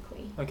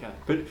 basically. Okay,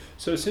 but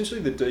so essentially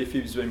the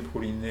defib's been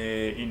put in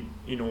there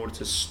in order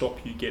to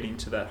stop you getting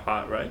to that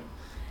heart rate.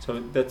 So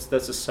that's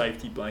a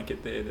safety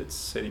blanket there that's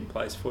set in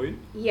place for you.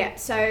 Yeah,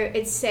 so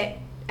it's set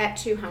at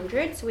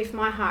 200. So if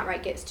my heart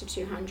rate gets to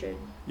 200,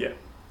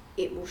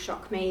 it will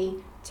shock me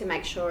to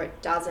make sure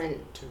it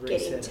doesn't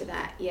get into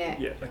that. Yeah.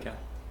 Yeah. Okay.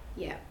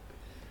 Yeah.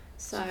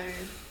 So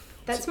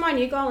that's my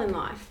new goal in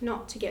life,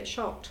 not to get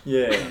shocked.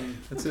 Yeah,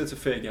 that's a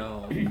fair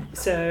goal.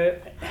 So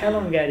how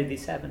long ago did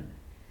this happen?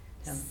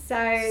 So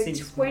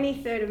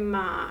 23rd of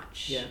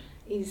March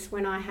is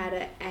when I had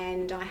it,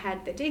 and I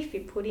had the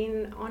defib put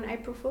in on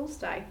April Fool's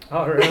Day.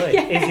 Oh, really?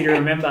 Easy to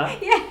remember.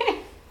 Yeah.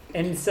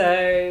 And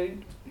so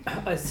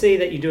I see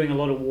that you're doing a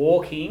lot of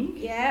walking.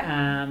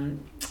 Yeah.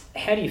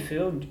 How do you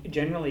feel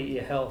generally,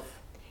 your health?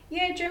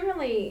 Yeah,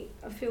 generally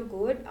I feel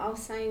good. I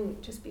was saying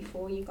just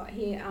before you got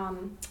here,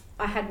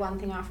 I had one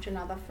thing after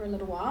another for a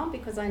little while,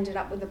 because I ended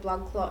up with a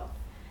blood clot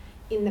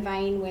in the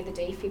vein where the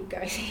defib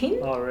goes in.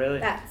 Oh, really?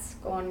 That's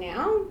gone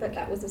now, but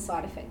that was a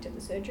side effect of the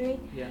surgery.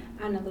 Yeah.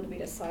 And a little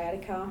bit of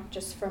sciatica,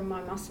 just from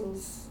my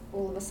muscles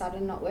all of a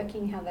sudden not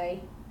working how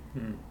they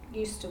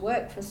used to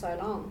work for so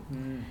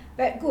long.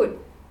 But good,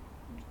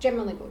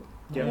 generally good.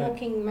 I'm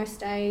walking most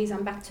days.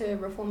 I'm back to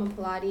reformer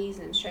Pilates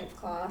and strength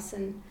class,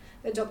 and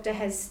the doctor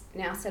has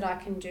now said I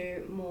can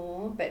do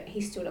more, but he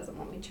still doesn't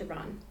want me to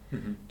run,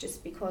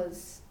 just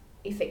because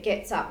if it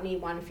gets up near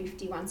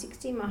 150,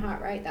 160, my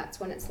heart rate, that's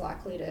when it's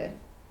likely to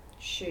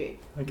shoot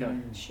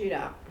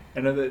up.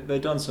 And have they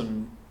done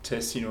some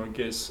testing, or I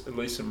guess at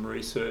least some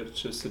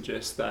research to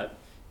suggest that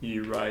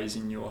you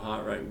raising your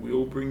heart rate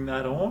will bring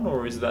that on,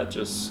 or is that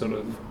just sort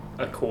of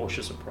a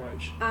cautious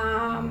approach?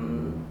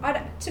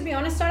 To be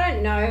honest, I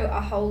don't know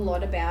a whole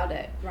lot about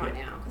it right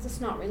Yeah. now because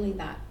it's not really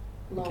that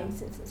long Okay.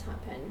 since it's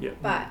happened. Yeah.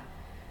 But,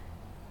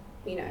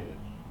 you know,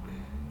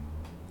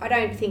 I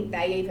don't think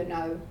they even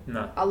know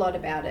No. a lot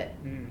about it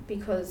Mm.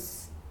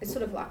 because it's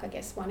sort of like, I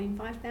guess, 1 in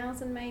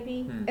 5,000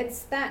 maybe. Mm.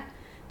 It's that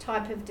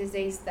type of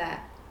disease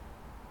that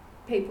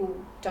people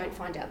don't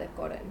find out they've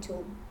got it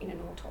until in an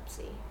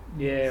autopsy.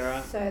 Yeah,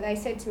 right. So they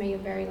said to me, you're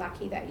very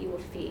lucky that you were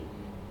fit,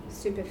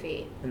 super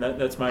fit. And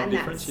that's made a And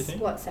difference, that's you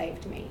think? what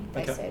saved me,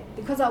 they Okay. said.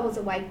 Because I was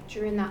awake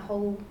during that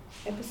whole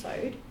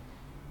episode,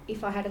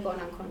 if I had gone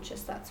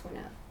unconscious, that's when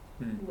it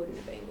Mm. wouldn't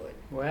have been good.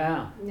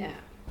 Wow. Yeah.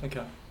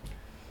 Okay.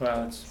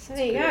 Wow, So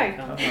there you Yeah,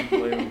 go.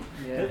 unbelievable.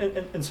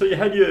 Yeah. And so you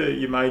had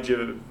your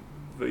major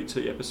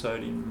VT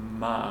episode in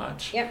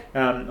March. Yep.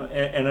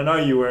 And I know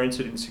you were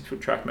entered in the 6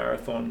 foot track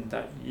marathon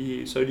that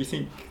year. So do you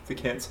think the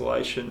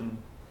cancellation,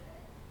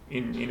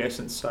 in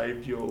essence,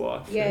 saved your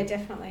life? Yeah,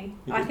 definitely.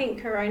 You I did?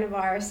 think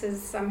coronavirus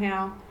has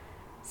somehow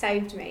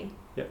saved me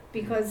Yep.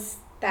 because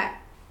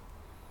that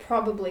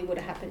probably would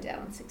have happened out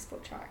on 6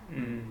 foot track.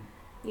 Mm.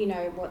 You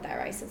know what that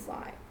race is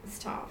like. It's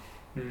tough.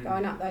 Mm.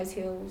 Going up those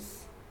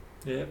hills.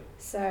 Yeah,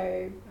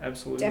 So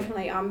absolutely.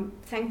 definitely I'm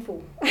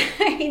thankful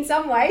in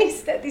some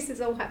ways that this has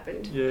all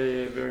happened.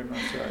 Yeah, very much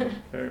so.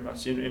 Very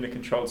much in a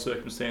controlled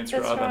circumstance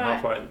That's rather than right.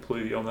 halfway at the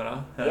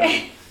pluviometer.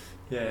 Yeah.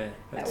 Yeah. That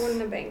that's- wouldn't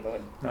have been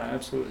good. No,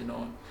 absolutely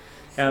not.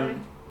 So,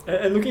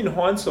 And looking in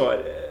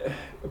hindsight,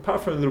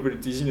 apart from a little bit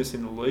of dizziness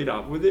in the lead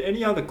up, were there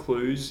any other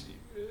clues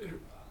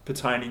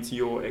pertaining to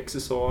your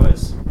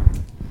exercise?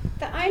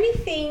 the only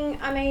thing,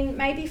 I mean,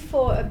 maybe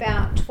for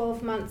about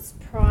 12 months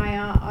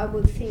prior, I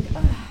would think,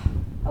 oh,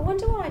 I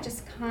wonder why I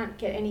just can't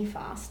get any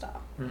faster.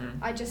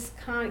 Mm-hmm. I just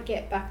can't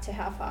get back to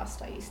how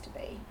fast I used to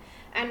be.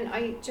 And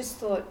I just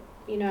thought,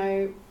 you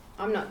know,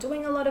 I'm not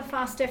doing a lot of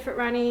fast effort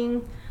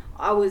running.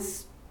 I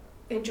was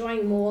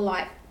enjoying more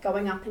like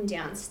going up and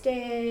down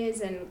stairs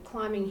and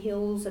climbing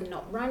hills and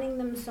not running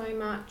them so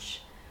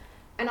much.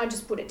 And I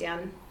just put it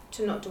down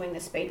to not doing the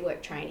speed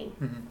work training.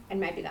 Mm-hmm. And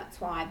maybe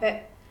that's why.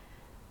 But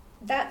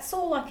that's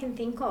all I can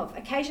think of.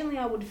 Occasionally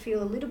I would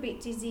feel a little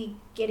bit dizzy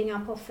getting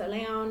up off the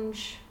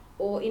lounge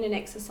or in an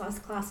exercise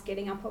class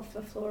getting up off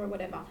the floor or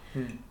whatever.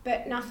 Mm-hmm.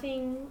 But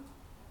nothing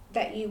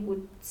that you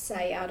would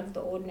say out of the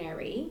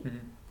ordinary, Mm-hmm.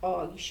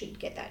 oh, you should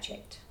get that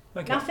checked.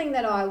 Okay. Nothing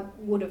that I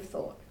would have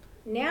thought.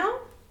 Now,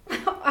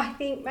 I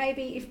think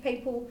maybe if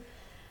people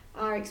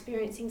are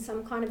experiencing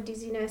some kind of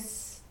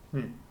dizziness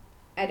Hmm.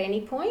 at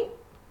any point,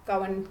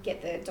 go and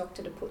get the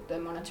doctor to put the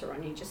monitor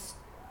on you, just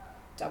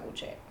double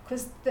check.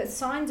 Because the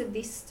signs of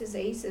this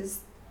disease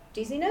is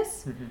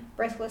dizziness, Mm-hmm.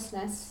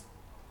 breathlessness,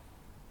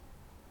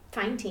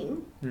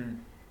 fainting, Mm.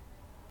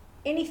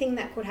 anything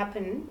that could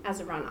happen as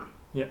a runner.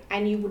 Yeah.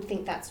 And you would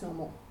think that's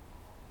normal,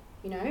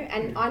 you know?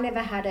 And Yeah. I never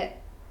had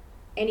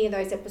any of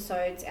those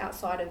episodes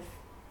outside of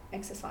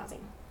exercising.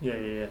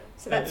 Yeah.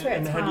 So that's where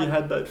and it's had hard. you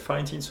had that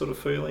fainting sort of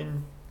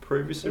feeling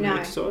previously with No,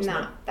 exercise?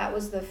 no, that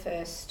was the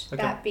first.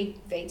 Okay. That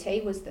big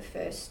VT was the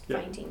first Yeah.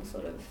 fainting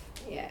sort of,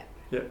 yeah.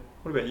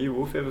 What about you,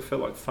 Wolf? Ever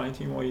felt like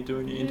fainting while you're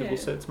doing your interval Yeah.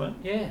 sets, mate?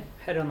 Yeah,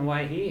 had on the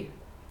way here.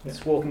 Yeah.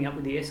 Just walking up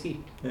with the esky.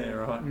 Yeah,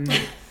 right. Mm.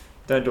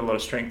 Don't do a lot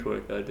of strength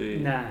work though, do you?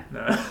 No,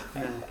 No.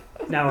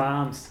 no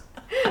arms.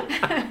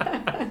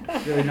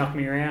 Really knocked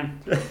me around.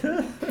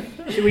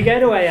 Should we go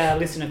to a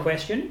listener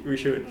question? We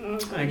should.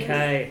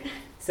 Okay,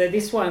 so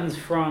this one's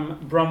from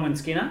Bronwyn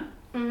Skinner,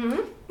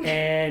 Mm-hmm.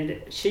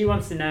 and she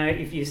wants to know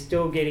if you're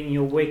still getting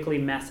your weekly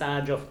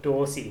massage off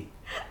Dorsey.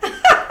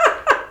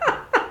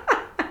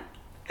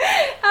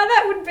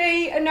 That would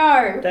be a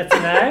no. That's a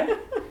no.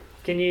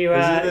 Can you?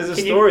 There's a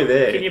can story you,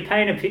 there. Can you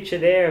paint a picture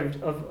there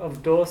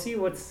of Dorsey?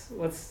 What's?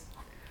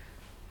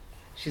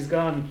 She's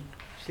gone.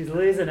 She's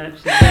losing it.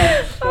 She's gone.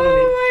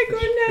 Oh my The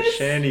goodness.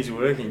 shandy's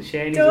working.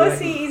 Shandy's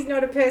Dorsey working. is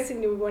not a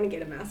person you would want to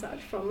get a massage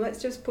from.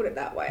 Let's just put it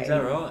that way. Is that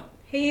right?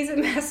 He is a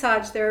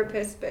massage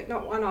therapist, but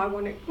not one I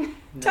want to No.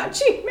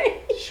 touching me.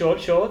 Short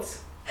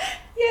shorts.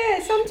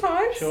 Yeah,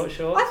 sometimes. Short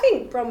shorts. I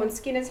think Bronwyn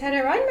Skinner's had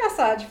her own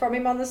massage from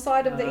him on the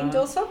side of the Ah.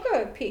 indoor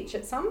soccer pitch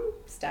at some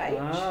stage.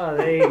 Oh,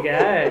 there you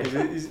go.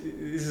 This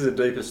is a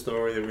deeper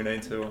story that we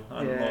need to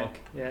unlock.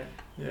 Yeah.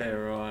 Yeah,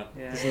 right.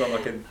 Yeah. This is not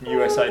like a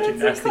USA that's a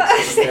gymnastics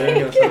sort of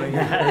thing or something.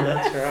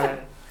 That's right.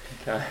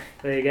 Okay.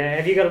 There you go.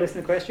 Have you got a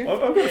listener question? I've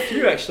got a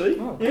few actually.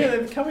 Oh, Yeah,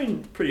 they've come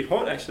in pretty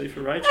hot actually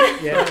for Rachel.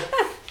 Yeah.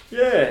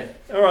 Yeah.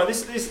 All right.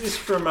 This is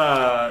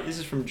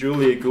from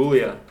Julia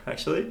Gulia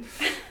actually.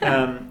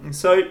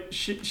 So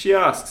she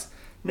asks,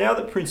 now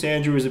that Prince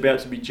Andrew is about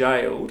to be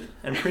jailed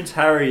and Prince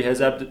Harry has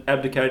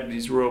abdicated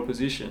his royal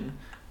position,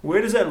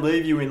 where does that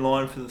leave you in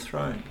line for the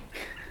throne?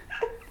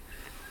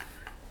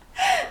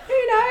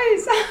 Who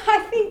knows?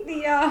 I think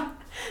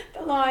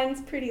the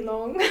line's pretty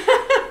long.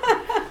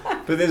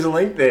 But there's a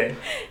link there.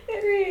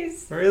 There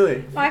is.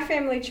 Really? My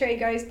family tree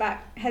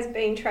has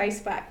been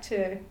traced back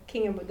to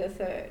King Edward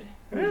III.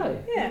 Really?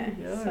 Yeah. There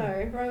you go.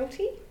 So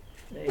royalty.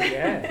 There you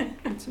go.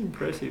 That's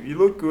impressive. You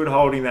look good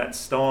holding that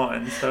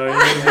stein. So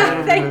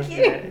Thank you.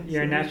 Yeah,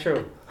 you're a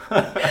natural. You're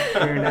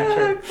a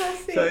natural.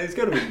 Classic. it. So it's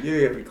got to be,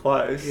 you got to be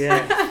close.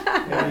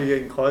 Yeah. You're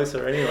getting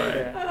closer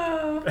anyway. Yeah.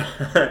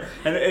 Oh.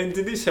 And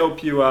did this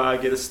help you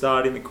get a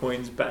start in the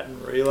Queen's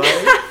Baton Relay?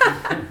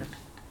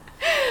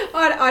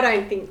 I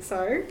don't think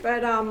so,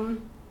 but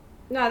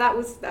no, that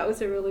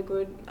was a really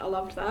good. I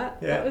loved that.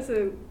 Yeah. That was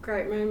a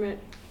great moment.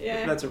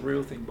 Yeah. That's a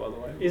real thing, by the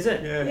way. Is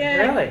it? Yeah. Yeah.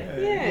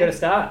 Really? Yeah. You got to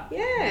start.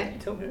 Yeah.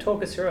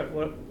 Talk us through it.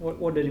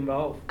 What did it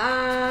involve?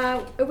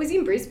 It was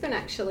in Brisbane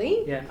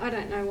actually. Yeah. I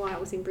don't know why it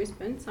was in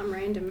Brisbane. Some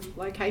random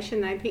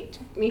location they picked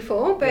me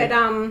for, but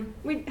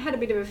we had a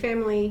bit of a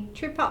family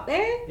trip up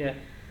there. Yeah.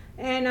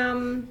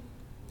 And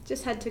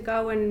just had to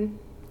go and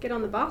get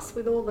on the bus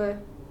with all the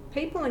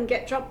people and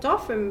get dropped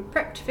off and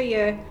prepped for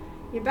your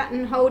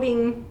baton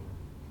holding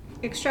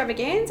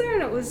extravaganza,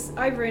 and it was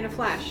over in a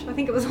flash. I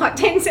think it was like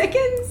 10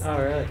 seconds.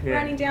 Oh, really? Yeah.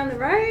 Running down the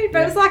road,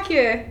 but it was like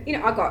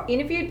I got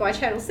interviewed by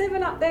Channel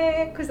 7 up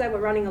there because they were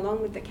running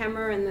along with the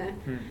camera and the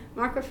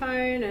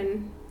microphone,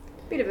 and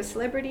a bit of a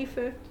celebrity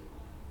for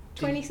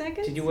 20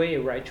 seconds. Did you wear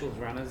your Rachel's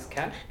Runners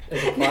cap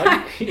as a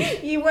plug?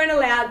 You weren't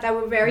allowed. They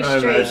were very No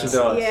strict.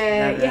 merchandise.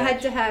 Yeah, No you had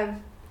to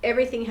have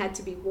everything had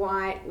to be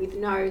white with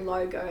no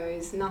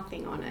logos,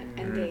 nothing on it,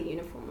 and their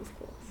uniform, of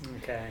course.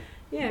 Okay.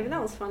 Yeah, but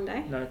that was a fun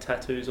day. No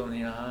tattoos on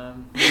the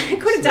arm.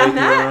 Could have done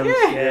that.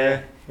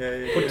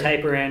 Yeah. Put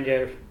tape around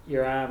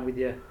your arm with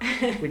your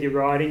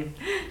writing.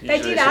 They Usually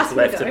did it's just ask me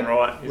left though. and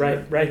right. isn't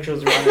it?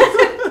 Rachel's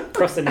Runners.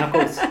 Cross the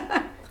knuckles.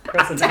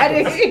 Cross the knuckles.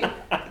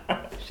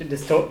 Tattoo. Should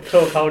just talk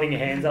holding your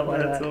hands up like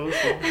That's that.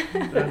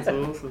 awesome. That's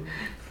awesome.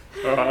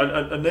 All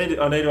right, I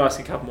need to ask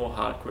a couple more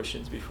hard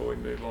questions before we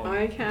move on.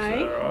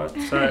 Okay. All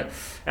right.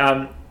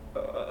 So,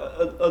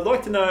 I'd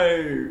like to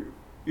know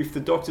if the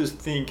doctors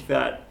think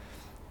that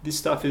this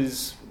stuff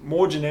is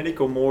more genetic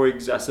or more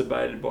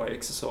exacerbated by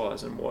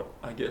exercise, and what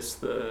I guess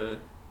the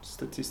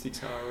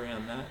statistics are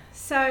around that.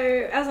 So,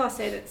 as I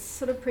said, it's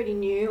sort of pretty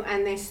new,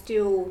 and they're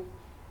still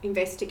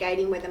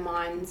investigating whether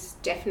mine's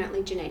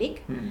definitely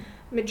genetic.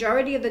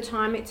 Majority of the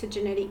time, it's a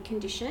genetic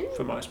condition.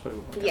 For most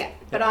people. Okay. Yeah,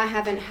 but I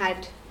haven't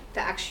had the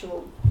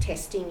actual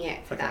testing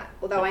yet for Okay. that.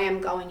 Although I am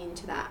going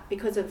into that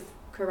because of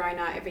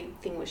Corona,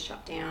 everything was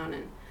shut down,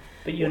 and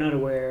But you're not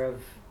aware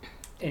of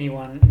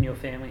anyone in your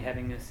family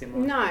having a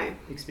similar no.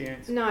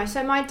 experience? No,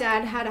 so my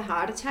dad had a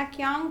heart attack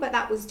young, but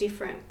that was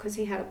different because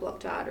he had a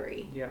blocked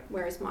artery, Yeah.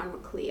 whereas mine were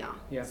clear.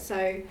 Yeah.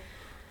 So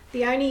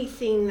the only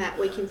thing that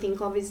we can think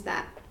of is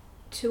that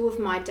 2 of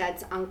my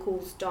dad's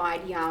uncles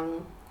died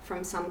young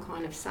from some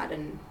kind of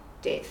sudden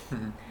death.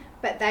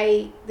 But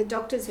the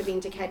doctors have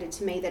indicated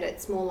to me that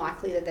it's more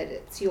likely that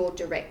it's your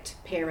direct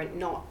parent,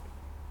 not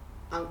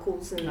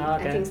uncles and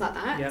things like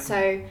that. Yep.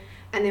 So,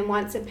 and then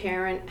once a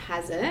parent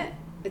has it,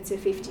 it's a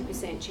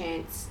 50%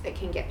 chance it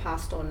can get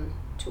passed on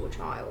to a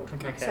child.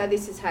 Okay. So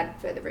this has had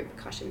further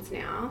repercussions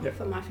now Yep.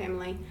 for my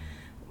family.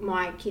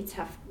 My kids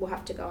will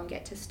have to go and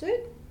get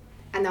tested,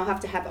 and they'll have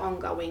to have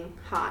ongoing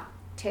heart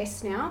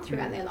tests now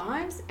throughout their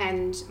lives,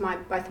 and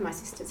both of my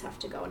sisters have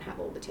to go and have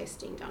all the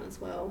testing done as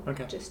well,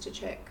 just to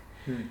check.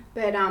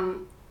 But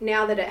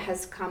now that it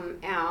has come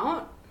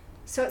out,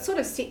 so it sort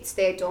of sits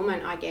there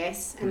dormant, I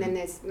guess, and then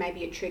there's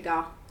maybe a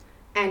trigger.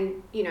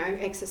 And,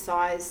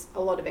 exercise,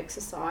 a lot of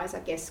exercise, I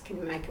guess,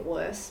 can make it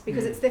worse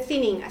because it's a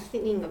thinning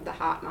of the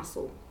heart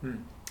muscle.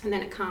 And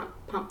then it can't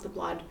pump the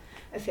blood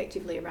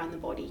effectively around the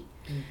body.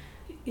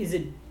 Is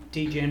it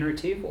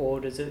degenerative or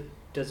does it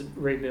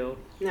rebuild?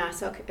 No,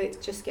 so it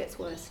just gets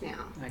worse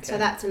now. Okay. So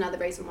that's another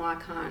reason why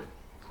I can't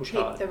Push keep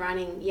hard. the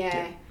running,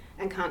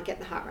 and can't get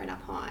the heart rate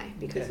up high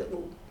because it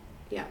will,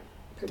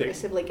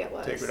 progressively get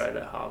worse. Degrade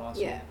that heart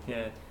muscle. Yeah.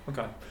 Yeah.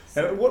 Okay.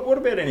 What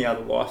about any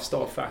other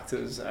lifestyle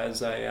factors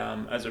as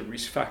a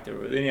risk factor?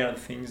 Were there any other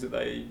things that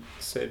they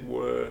said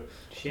were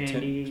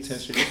Shandy's.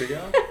 potentially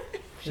trigger?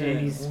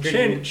 Shandy's.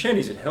 Well,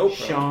 Shandy's would help,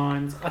 right?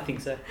 Shines. I think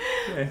so.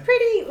 Yeah.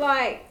 Pretty,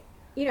 I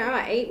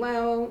eat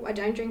well, I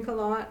don't drink a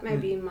lot.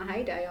 Maybe in my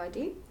heyday I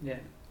did, Yeah.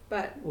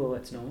 but Well,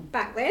 that's normal.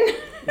 back then,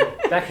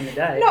 Back in the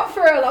day. not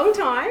for a long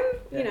time,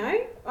 Yeah.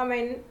 I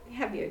mean,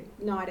 have your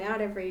night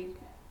out every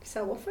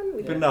so often.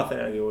 But nothing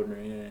out of the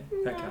ordinary, yeah.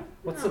 No. Okay.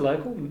 What's the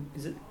local?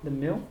 Is it the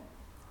mill?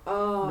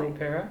 Oh, Mill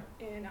Pero?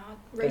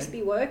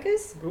 Recipe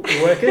Workers.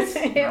 Workers?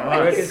 Yeah, Nice.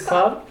 Workers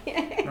Club?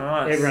 Yeah,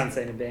 Nice. Everyone's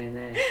seen a band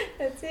there.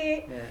 that's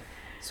it. Yeah.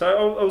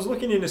 So I was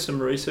looking into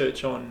some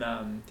research on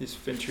this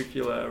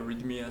ventricular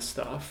arrhythmia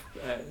stuff,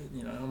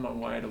 on my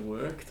way to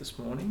work this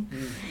morning.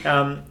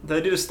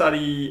 They did a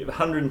study of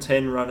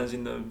 110 runners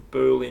in the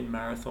Berlin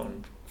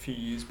Marathon a few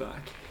years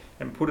back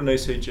and put an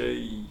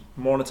ECG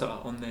monitor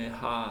on their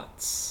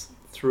hearts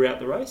throughout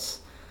the race.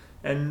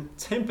 And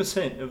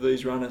 10% of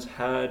these runners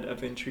had a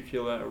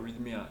ventricular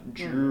arrhythmia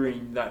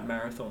during that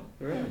marathon.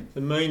 Really?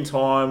 The mean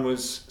time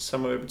was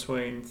somewhere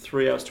between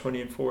 3 hours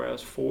 20 and 4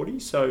 hours 40.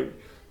 So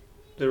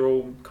they're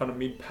all kind of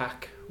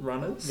mid-pack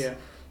runners. Yeah.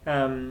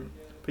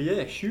 But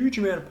yeah, huge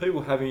amount of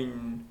people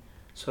having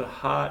sort of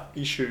heart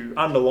issue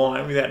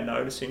underlying without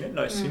noticing it,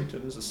 no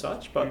symptoms as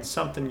such, but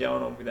something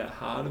going on with that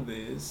heart of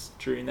theirs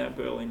during that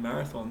Berlin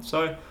Marathon.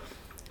 So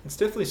it's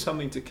definitely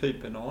something to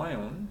keep an eye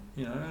on,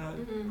 and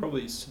I'd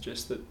probably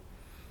suggest that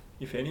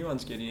if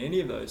anyone's getting any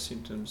of those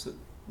symptoms, that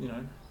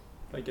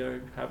they go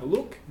have a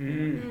look.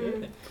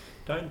 Mm.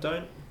 Yeah.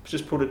 Don't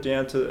just put it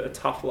down to a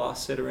tough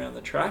last set around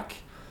the track.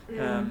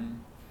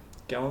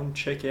 Go and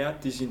check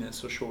out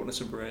dizziness or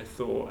shortness of breath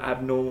or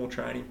abnormal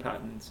training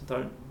patterns.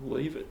 Don't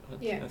leave it.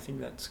 I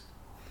think that's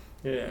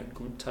a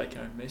good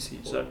take-home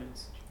message. So,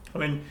 I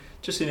mean,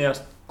 just in our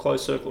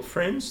close circle of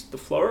friends, the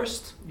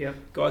florist,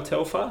 Guy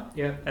Telfer,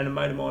 and a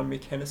mate of mine,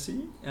 Mick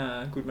Hennessy,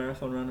 good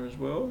marathon runner as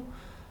well,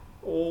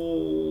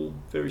 all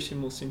very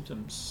similar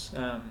symptoms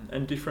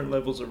and different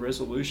levels of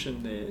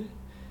resolution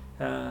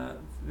there.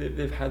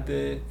 They've had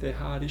their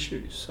hard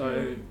issues.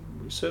 So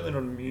we're certainly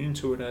not immune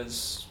to it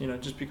as,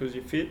 just because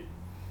you're fit.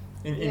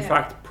 In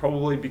fact,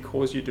 probably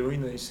because you're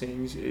doing these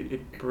things,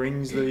 it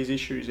brings these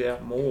issues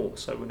out more.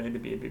 So we need to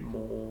be a bit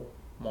more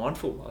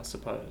mindful, I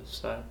suppose.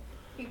 So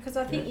because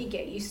I think you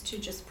get used to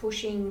just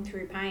pushing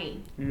through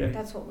pain.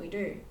 That's what we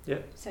do.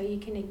 So you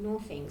can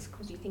ignore things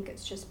because you think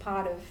it's just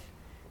part of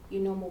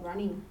your normal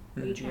running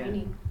or your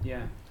training.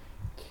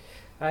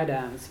 I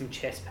had some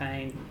chest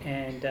pain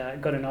and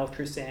got an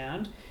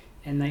ultrasound,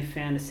 and they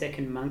found a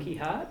second monkey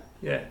heart.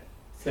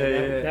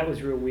 So that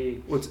was real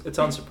weird. Well, it's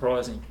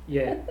unsurprising.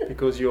 Yeah.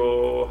 Because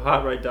your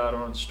heart rate data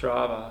on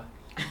Strava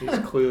is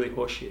clearly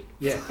horseshit.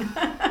 Yeah,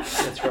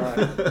 that's right.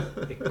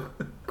 It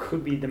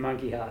could be the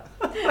monkey heart.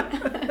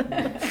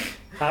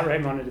 Heart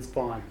rate monitor's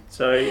fine.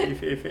 So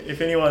if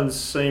anyone's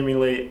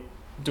seemingly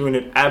doing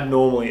it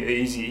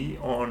abnormally easy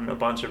on a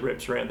bunch of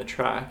reps around the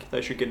track,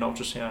 they should get an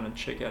ultrasound and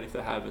check out if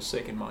they have a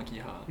second monkey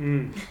heart.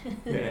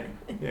 Yeah,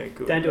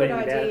 good. Don't do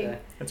anything about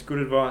that. That's good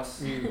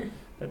advice.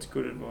 That's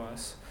good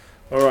advice.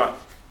 All right.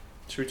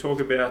 Should we talk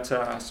about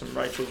some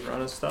Rachel's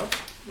runner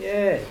stuff?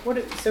 Yeah.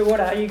 What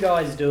are you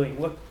guys doing?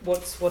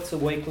 What's the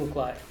week look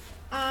like?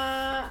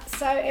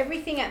 So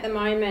everything at the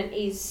moment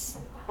is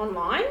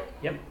online.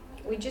 Yep.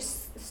 We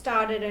just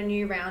started a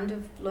new round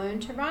of Learn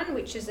to Run,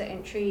 which is an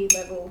entry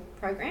level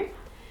program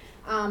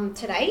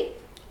today,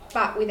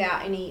 but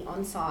without any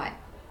on-site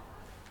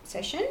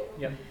session.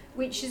 Yep.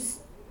 Which has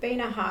been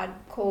a hard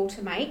call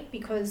to make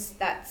because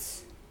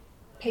that's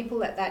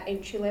people at that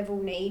entry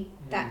level need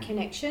that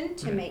connection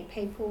to meet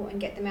people and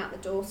get them out the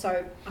door.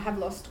 So I have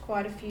lost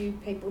quite a few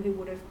people who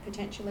would have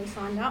potentially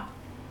signed up.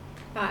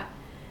 But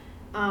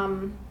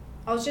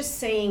I was just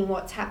seeing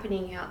what's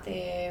happening out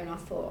there and I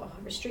thought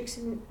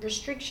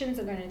restrictions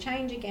are going to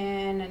change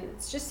again, and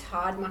it's just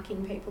hard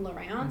mucking people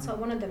around. So I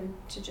wanted them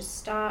to just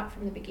start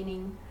from the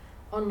beginning,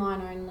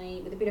 online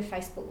only, with a bit of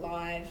Facebook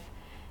Live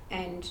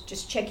and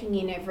just checking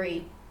in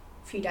every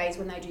few days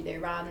when they do their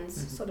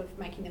runs, sort of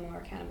making them more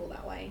accountable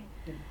that way.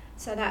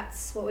 So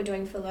that's what we're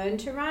doing for Learn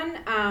to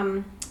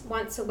Run.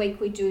 Once a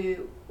week we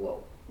do what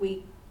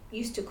we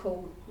used to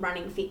call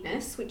running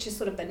fitness, which is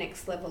sort of the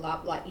next level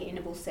up, like your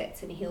interval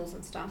sets and hills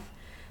and stuff,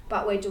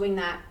 but we're doing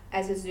that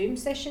as a Zoom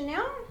session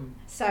now.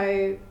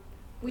 So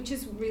which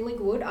is really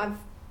good. I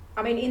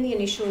mean in the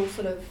initial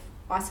sort of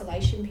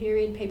isolation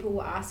period, people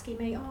were asking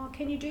me,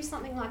 can you do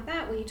something like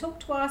that, will you talk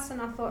to us?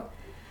 And I thought,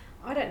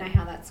 I don't know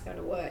how that's going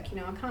to work.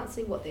 I can't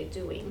see what they're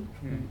doing.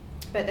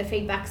 But the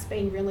feedback's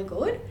been really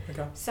good.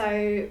 Okay.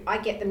 So I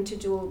get them to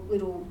do a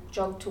little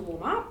jog to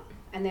warm up,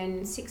 and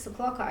then 6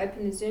 o'clock I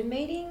open the Zoom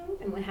meeting,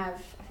 and we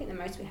have, I think the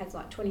most we had is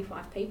like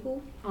 25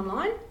 people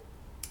online.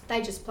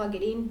 They just plug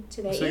it in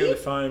to their ear. So you got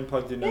the phone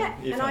plugged in. Yeah,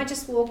 and I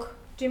just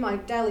do my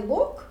daily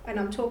walk, and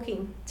I'm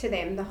talking to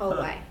them the whole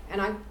way.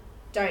 And I'm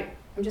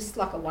just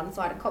like a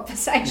one-sided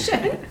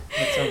conversation.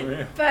 That's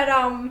unreal. But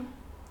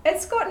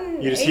it's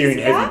gotten You're just easier.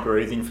 hearing heavy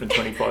breathing from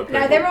 25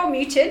 people. No, they're all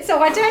muted,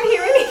 so I don't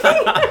hear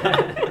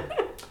anything.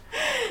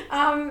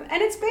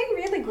 And it's been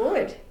really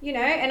good,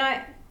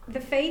 and the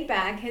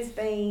feedback has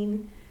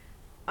been,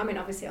 I mean,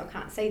 obviously I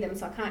can't see them,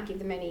 so I can't give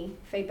them any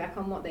feedback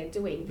on what they're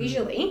doing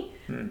visually,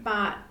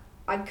 but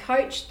I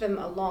coached them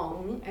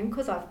along, and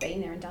because I've been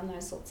there and done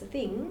those sorts of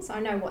things, I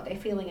know what they're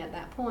feeling at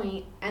that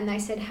point, and they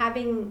said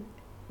having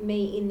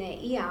me in their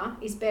ear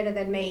is better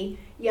than me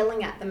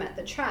yelling at them at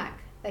the track.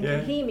 They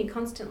can hear me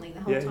constantly the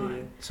whole time.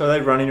 Yeah. So are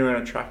they running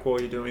around a track while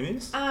you're doing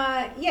this?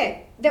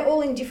 They're all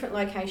in different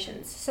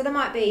locations. So they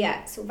might be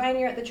at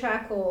Sylvania at the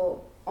track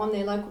or on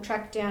their local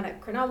track down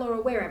at Cronulla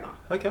or wherever.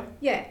 Okay.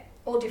 Yeah,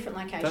 all different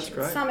locations. That's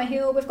great. Summer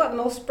Hill, we've got them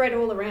all spread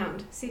all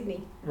around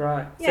Sydney.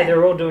 Right. Yeah. So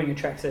they're all doing a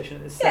track session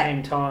at the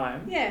same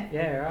time. Yeah.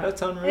 Yeah, right.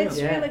 That's unreal.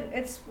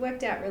 It's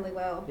worked out really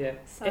well. Yeah.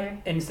 So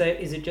and so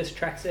is it just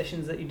track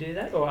sessions that you do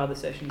that, or other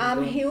sessions as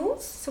well?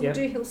 Hills. So we'll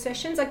do hill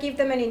sessions. I give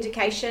them an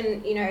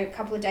indication, a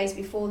couple of days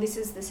before, this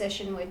is the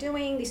session we're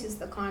doing, this is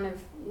the kind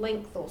of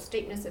length or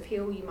steepness of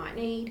hill you might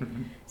need.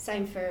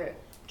 Same for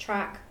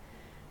track.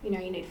 You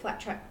need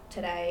flat track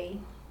today,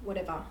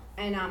 whatever.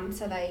 And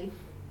so they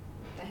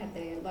have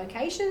their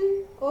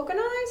location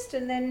organised,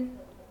 and then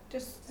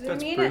just zoom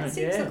in at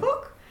 6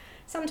 o'clock.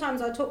 Sometimes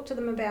I talk to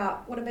them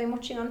about what I've been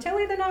watching on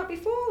telly the night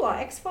before,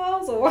 like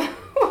X-Files or whatever,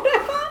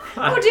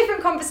 or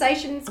different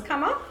conversations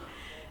come up.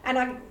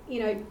 And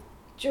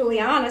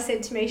Juliana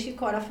said to me she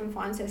quite often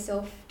finds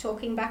herself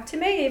talking back to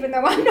me even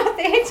though I'm not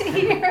there to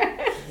hear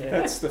it.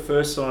 That's the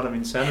first sign of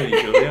insanity,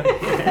 Julia.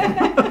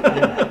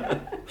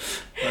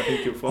 I think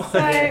fine. So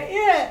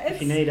yeah,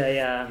 If you need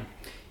a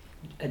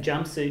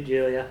jumpsuit,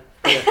 Julia,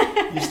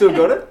 You still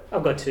got it?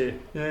 I've got two.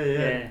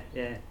 Yeah.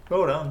 Yeah.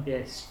 Well done.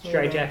 Yeah,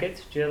 straight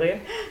jackets, Julia.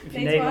 If you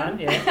Needs need one? one,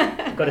 yeah.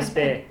 I've got a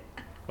spare.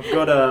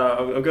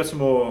 I've got some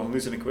more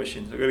listener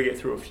questions. I've got to get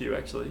through a few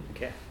actually.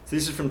 Okay. So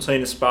this is from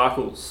Tina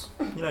Sparkles.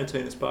 You know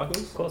Tina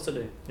Sparkles? Of course I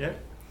do. Yeah.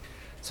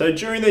 So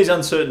during these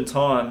uncertain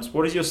times,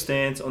 what is your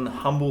stance on the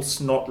humble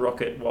snot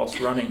rocket whilst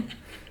running?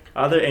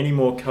 Are there any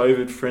more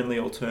COVID-friendly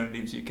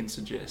alternatives you can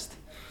suggest?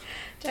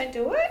 don't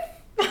do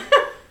it.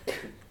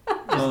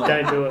 Oh,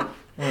 Don't do it.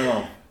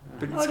 well,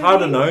 but What it's do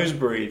hard you to mean? nose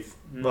breathe,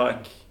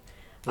 like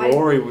I-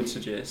 Rory would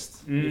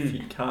suggest, if Mm.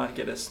 you can't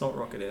get a snot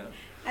rocket out.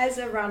 As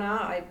a runner,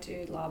 I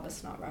do love a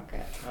snot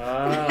rocket.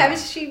 Ah.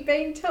 Has she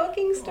been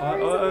talking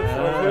stories I've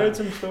about heard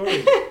some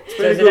stories. It's So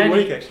been a is it good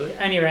only- week actually.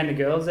 Only around the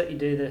girls that you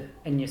do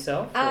and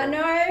yourself? or-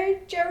 No,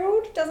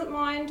 Gerald doesn't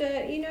mind.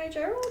 You know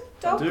Gerald? I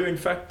Doc? do, in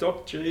fact,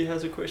 Doc G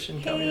has a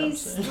question coming up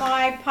He's soon.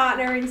 my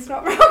partner in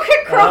snot rocket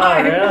Oh,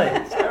 crime. really?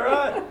 Is that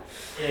right?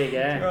 There you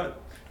go. Right.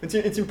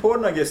 It's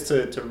important, I guess,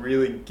 to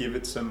really give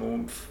it some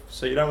oomph.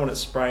 So you don't want it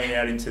spraying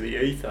out into the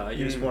ether.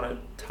 You just Mm. want it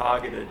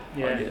targeted,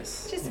 Yeah. I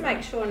guess. Just to Yeah.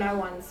 make sure no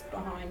one's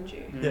behind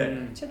you. Yeah.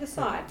 Mm. To the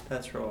side.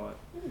 That's right.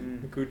 A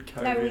Mm. good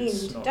COVID No wind.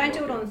 snot Don't do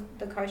it rocket. on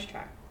the coast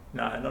track.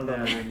 No, not on No.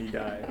 a windy day.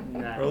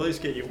 Or at No.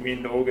 least get your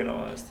wind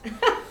organised.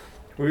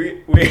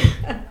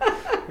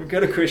 We've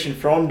got a question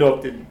from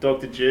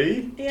Dr.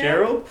 G, Yeah.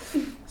 Gerald.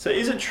 So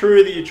is it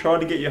true that you tried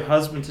to get your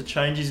husband to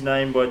change his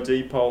name by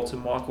deed-poll to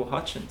Michael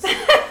Hutchins?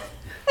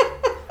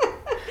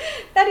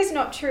 That is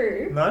not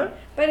true. No?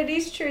 But it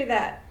is true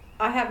that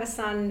I have a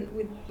son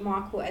with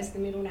Michael as the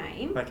middle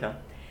name. Okay.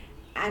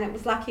 And it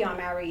was lucky I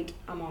married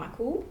a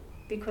Michael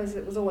because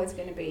it was always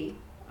going to be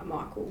a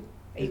Michael,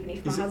 even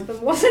if my Is it-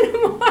 husband wasn't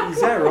a Michael.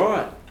 Is that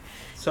right?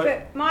 So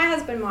But my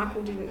husband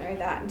Michael didn't know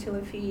that until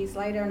a few years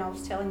later, and I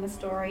was telling the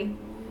story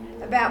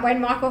about when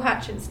Michael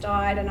Hutchins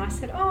died, and I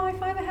said, "Oh,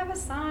 if I ever have a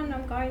son,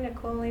 I'm going to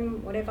call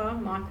him whatever,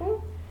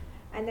 Michael."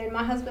 And then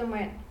my husband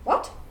went,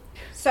 "What?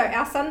 So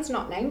our son's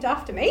not named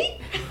after me?"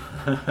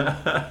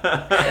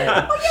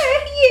 Oh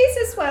yeah, he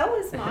is as well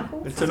as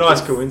Michael. it's a nice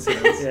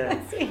coincidence. Yeah.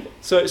 That's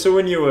it. So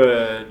when you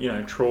were,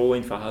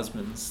 trawling for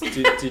husbands,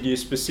 did you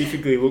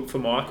specifically look for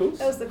Michaels?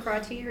 That was the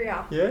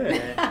criteria.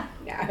 Yeah.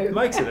 Yeah. It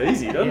No. makes it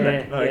easy, doesn't Yeah,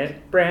 it? Like, yeah.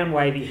 Brown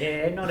wavy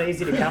hair, not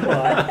easy to come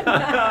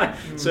by.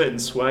 certain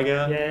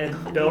swagger. Yeah,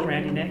 belt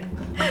around your neck.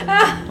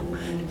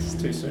 It's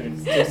too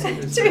soon.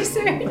 Too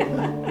soon.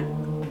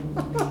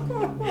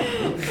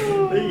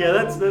 There you go.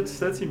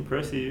 That's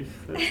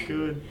impressive. That's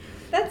good.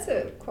 That's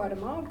quite a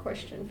mild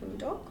question from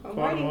Doc. I'm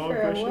Quite a waiting mild for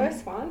question. a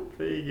worse one.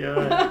 There you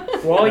go.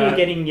 While Uh, you're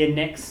getting your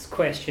next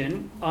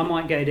question, I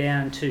might go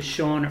down to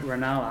Sean at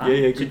Ranella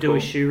Yeah, to good do call. a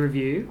shoe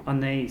review on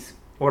these.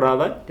 What are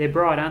they? They're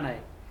bright, aren't they?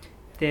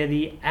 They're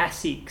the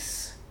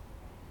Asics.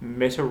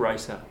 Meta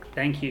Racer.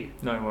 Thank you.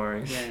 No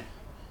worries. Yeah.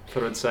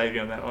 Thought I'd save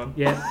you on that one.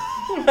 Yeah.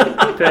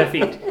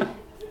 Perfect.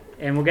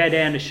 And we'll go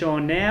down to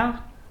Sean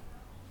now.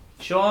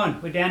 Sean,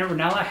 we're down at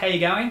Ranella. How you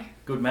going?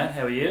 Good, Matt.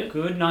 How are you?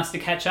 Good. Nice to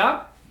catch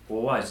up.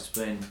 Always. It's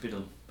been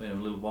a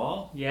little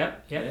while.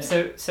 Yep. Yeah.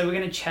 So we're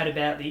going to chat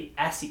about the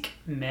ASIC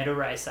Meta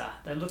Racer.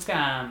 They look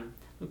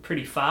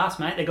pretty fast,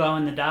 mate. They glow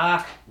in the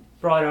dark,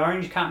 bright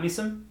orange. You can't miss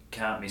them.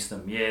 Can't miss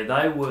them. Yeah,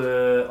 they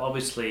were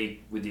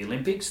obviously with the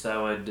Olympics. That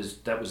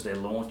was their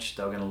launch.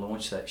 They were going to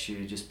launch that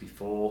shoe just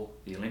before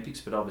the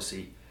Olympics, but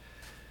obviously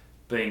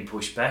being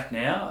pushed back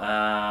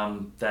now.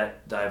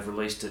 That they've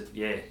released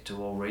it,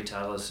 to all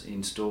retailers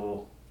in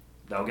store.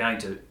 They were going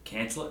to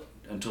cancel it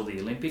until the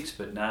Olympics,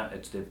 but no,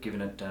 they've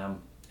given it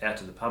out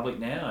to the public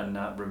now,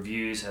 and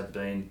reviews have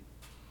been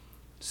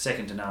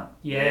second to none.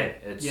 Yeah,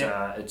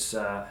 It's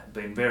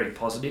been very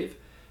positive.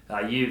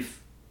 You've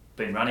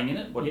been running in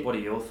it. What Yeah. are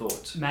your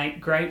thoughts? Mate,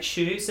 great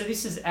shoe. So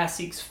this is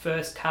ASIC's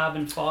first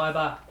carbon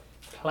fibre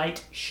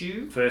plate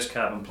shoe. First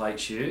carbon plate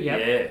shoe.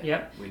 Yep.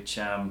 Yep. Which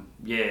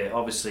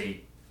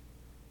obviously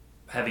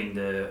having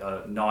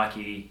the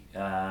Nike.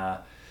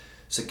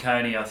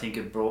 Saucony, I think,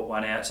 have brought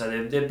one out. So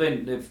there've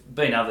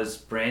been others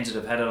brands that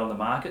have had it on the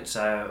market.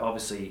 So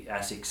obviously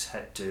ASICS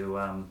had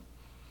to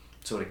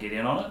sort of get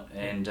in on it,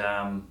 and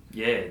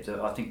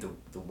I think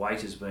the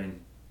weight has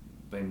been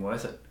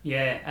worth it.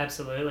 Yeah,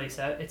 absolutely.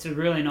 So it's a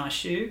really nice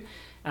shoe.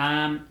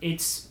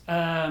 It's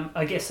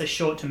I guess a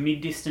short to mid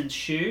distance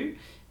shoe.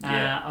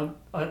 I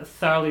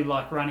thoroughly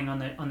like running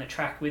on the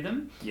track with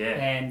them. Yeah.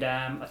 And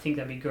I think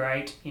they'd be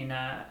great in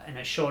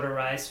a shorter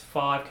race,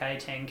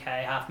 5k, 10k,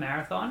 half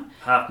marathon.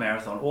 Half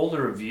marathon. All the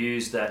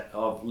reviews that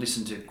I've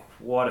listened to,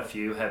 quite a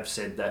few have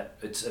said that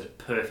it's a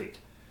perfect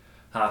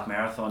half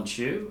marathon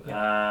shoe.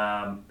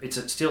 Yep. It's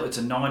a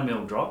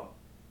 9mm drop,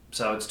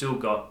 so it's still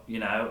got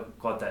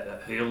quite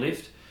that heel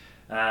lift.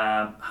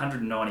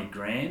 190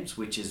 grams,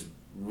 which is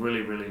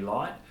really, really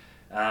light,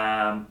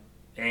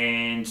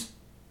 and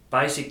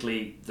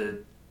basically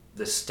the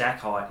stack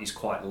height is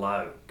quite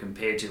low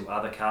compared to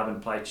other carbon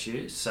plate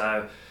shoes.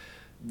 So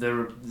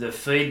the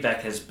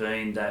feedback has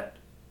been that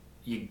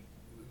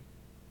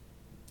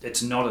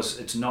it's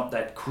not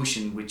that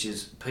cushion which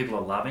is people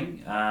are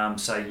loving.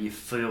 So you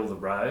feel the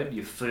road,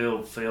 you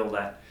feel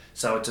that.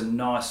 So it's a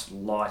nice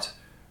light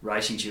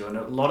racing shoe, and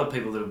a lot of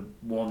people that have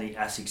worn the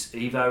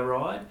ASICS Evo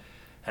Ride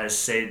has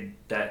said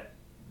that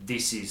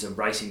this is a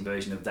racing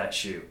version of that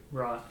shoe.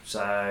 Right.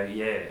 So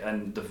yeah,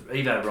 and the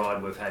Evo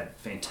Ride we've had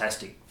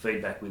fantastic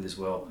feedback with as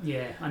well.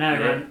 Yeah, I know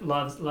everyone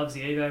loves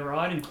the Evo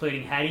Ride,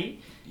 including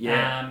Hattie.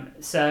 Yeah.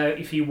 So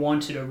if you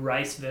wanted a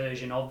race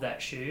version of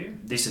that shoe,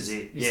 this is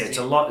it. This Yeah, is it's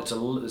it. a lot. It's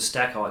the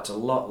stack height's a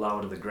lot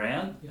lower to the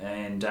ground,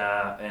 and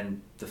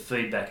the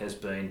feedback has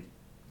been,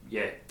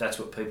 yeah, that's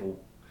what people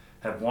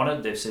have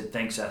wanted. They've said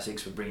thanks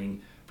ASICS for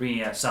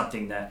bringing out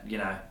something that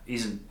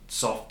isn't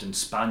soft and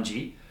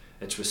spongy.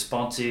 It's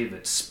responsive,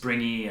 it's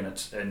springy, and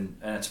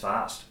it's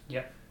fast.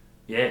 Yep.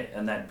 Yeah,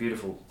 and that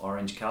beautiful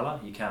orange colour,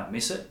 you can't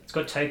miss it. It's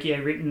got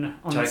Tokyo written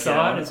on Tokyo the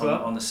side as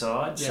well. On the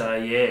side, Yeah. so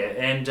yeah,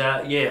 and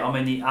I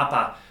mean the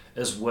upper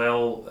as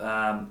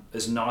well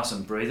is nice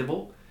and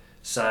breathable,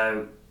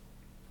 so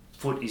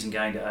foot isn't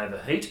going to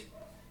overheat.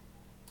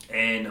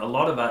 And a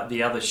lot of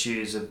the other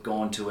shoes have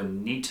gone to a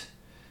knit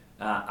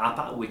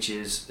upper, which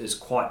is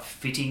quite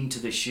fitting to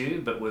the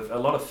shoe. But with a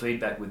lot of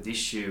feedback with this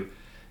shoe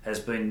has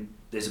been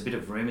there's a bit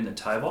of room in the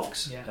toe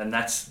box, Yeah. and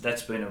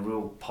that's been a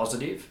real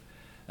positive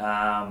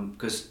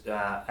because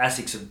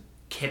ASICS have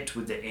kept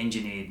with the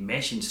engineered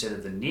mesh instead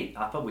of the knit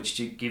upper, which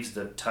gives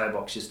the toe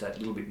box just that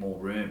little bit more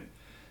room.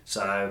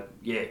 So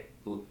yeah,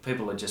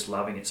 people are just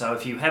loving it. So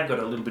if you have got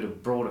a little bit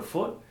of broader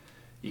foot,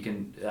 you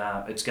can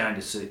it's going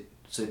to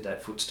suit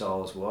that foot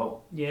style as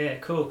well. Yeah,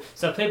 cool.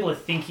 So if people are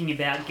thinking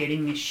about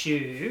getting this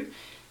shoe,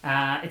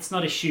 it's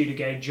not a shoe to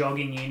go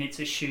jogging in, it's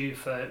a shoe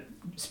for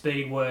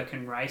speed work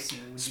and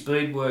racing.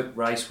 Speed work,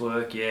 race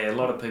work, yeah. A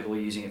lot of people are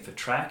using it for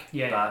track,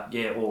 but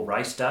yeah, or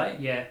race day.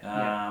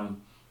 Yeah.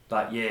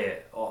 But yeah,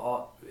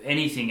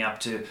 anything up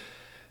to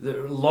a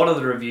lot of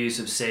the reviews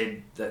have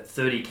said that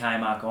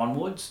 30k mark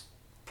onwards,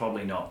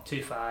 probably not.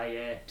 Too far,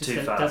 yeah. Too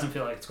far. It doesn't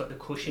feel like it's got the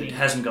cushioning. It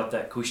hasn't got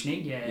that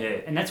cushioning. Yeah.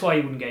 Yeah. And that's why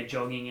you wouldn't go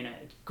jogging in it.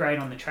 It's great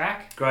on the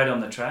track. Great on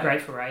the track.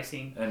 Great for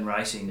racing. And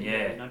racing,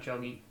 yeah. Not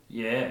jogging.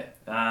 Yeah.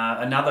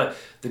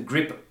 The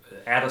grip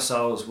outer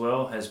sole as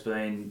well has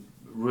been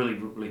really,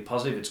 really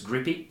positive. It's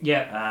grippy.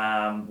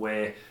 Yeah.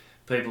 Where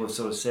people have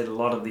sort of said a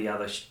lot of the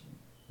other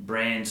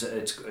brands,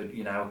 it's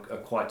are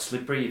quite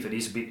slippery if it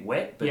is a bit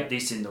wet, but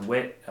this in the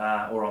wet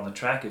or on the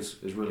track is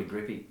really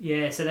grippy.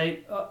 Yeah. So they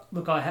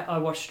look. I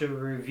watched a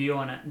review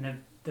on it,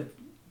 and the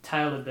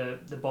tail of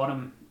the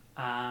bottom.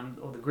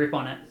 Or the grip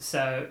on it,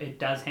 so it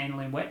does handle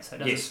in wet, so it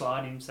doesn't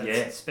slide in, so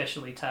it's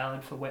specially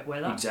tailored for wet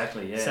weather.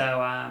 Exactly, yeah.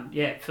 So,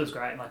 it feels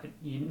great. Like,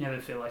 you never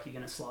feel like you're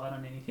going to slide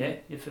on anything. Yeah.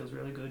 It feels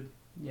really good.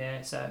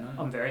 Yeah, so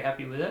I'm very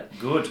happy with it.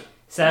 Good.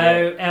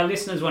 So, our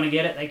listeners want to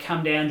get it, they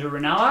come down to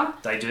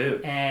Renoa. They do.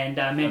 And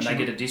they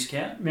get a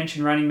discount.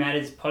 Mention Running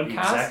Matters podcast.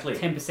 Exactly.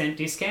 10%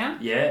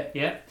 discount. Yeah.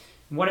 Yeah.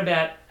 What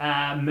about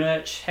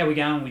merch? How are we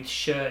going with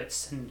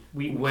shirts? And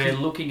we're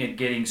looking at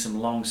getting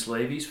some long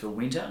sleeveys for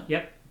winter.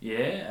 Yep.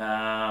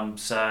 Yeah,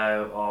 so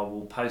I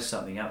will post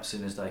something up as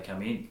soon as they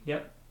come in.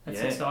 Yep,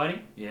 that's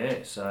exciting.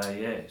 Yeah,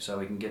 so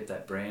we can get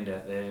that brand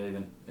out there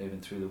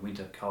even through the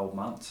winter cold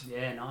months.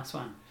 Yeah, nice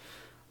one.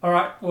 All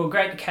right, well,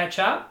 great to catch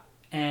up,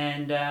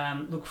 and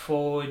look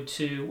forward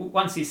to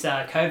once this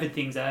COVID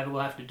thing's over,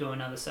 we'll have to do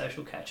another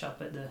social catch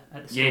up at the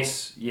store.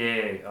 Yes,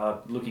 yeah, I'm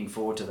looking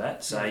forward to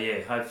that. So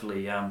yeah,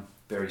 hopefully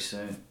very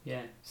soon.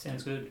 Yeah,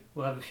 sounds good.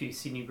 We'll have a few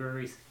Sydney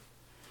breweries.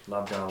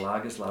 Lovedale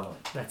Lagers, love them.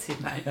 That's it,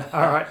 mate.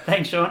 All right,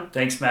 thanks, Sean.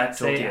 Thanks, Matt.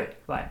 Talk to you.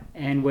 Bye.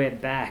 And we're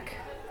back.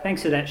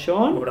 Thanks for that,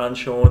 Sean. Well done,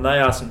 Sean. They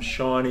are some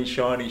shiny,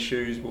 shiny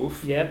shoes,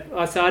 Wolf.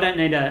 Yep. So I don't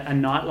need a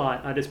night light.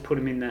 I just put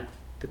them in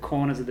the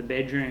corners of the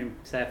bedroom,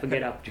 so if I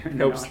get up during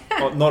the Helps.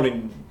 night. Not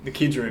in the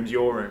kids' rooms,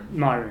 your room.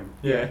 My room.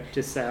 Yeah.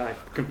 Just so I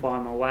can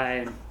find my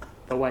way, and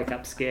if I wake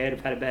up scared,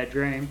 I've had a bad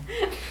dream.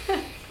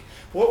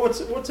 What's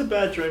a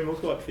bad dream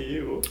look like for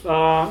you,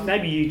 Wolf?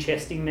 Maybe you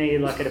chesting me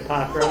like at a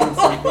park run or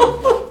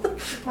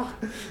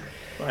something.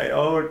 Mate,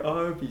 I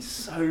would be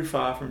so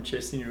far from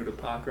chesting you at a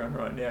park run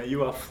right now.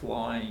 You are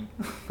flying.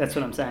 That's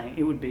what I'm saying.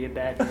 It would be a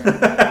bad dream.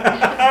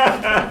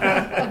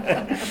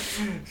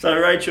 So,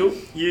 Rachel,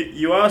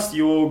 you asked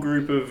your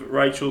group of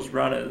Rachel's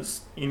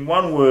runners, in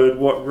one word,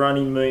 what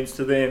running means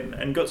to them,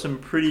 and got some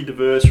pretty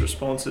diverse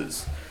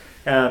responses.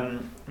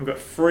 We've got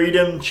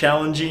freedom,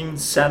 challenging,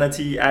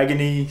 sanity,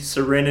 agony,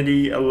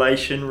 serenity,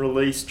 elation,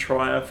 release,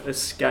 triumph,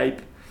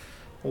 escape,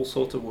 all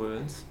sorts of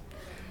words.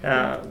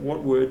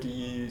 What word do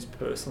you use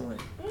personally?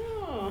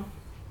 Oh.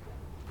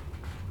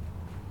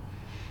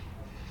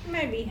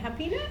 Maybe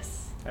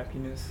happiness?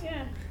 Happiness?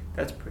 Yeah.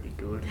 That's pretty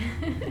good.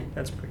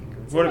 That's pretty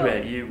good. What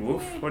about you,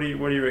 Wolf? What do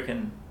you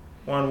reckon?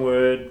 One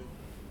word.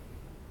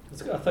 I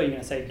thought you were going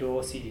to say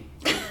Dorsey.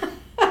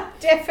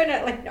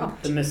 Definitely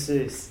not. The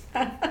masseuse.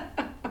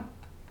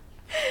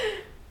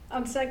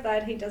 I'm so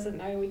glad he doesn't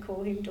know we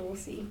call him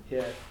Dorsey.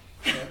 Yeah.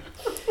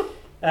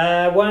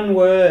 One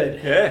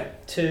word. Yeah.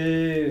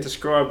 To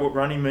describe what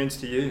running means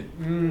to you.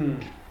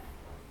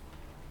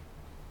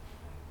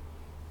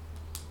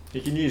 You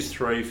can use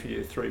 3 for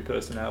your 3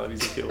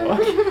 personalities if you like.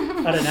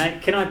 I don't know.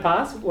 Can I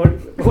pass?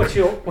 What's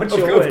your word?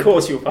 Of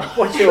course you'll pass.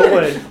 What's your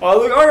word?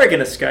 I reckon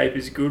escape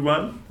is a good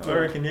one. I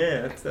reckon,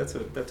 that's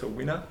a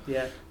winner.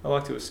 Yeah. I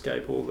like to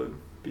escape all the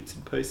bits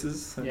and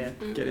pieces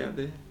and get out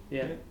there.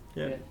 Yeah.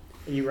 Yeah.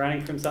 Are you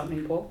running from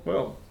something, Paul?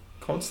 Well,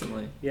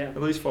 constantly. Yeah.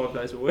 At least 5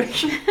 days a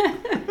week.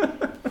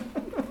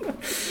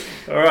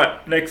 All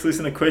right, next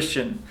listener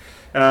question.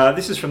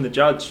 This is from the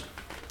judge.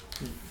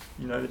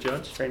 You know the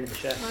judge? Friend of the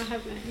show. I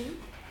have met him.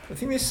 I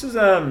think this is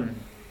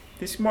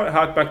this might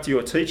hark back to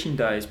your teaching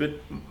days, but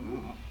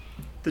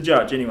the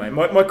judge anyway.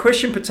 My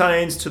question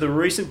pertains to the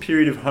recent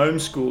period of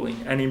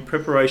homeschooling and in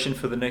preparation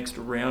for the next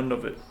round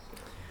of it.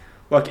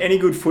 Like any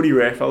good footy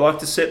ref, I like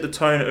to set the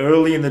tone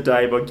early in the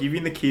day by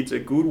giving the kids a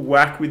good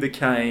whack with the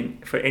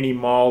cane for any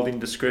mild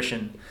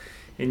indiscretion.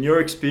 In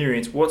your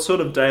experience, what sort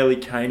of daily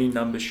caning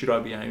numbers should I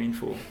be aiming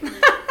for?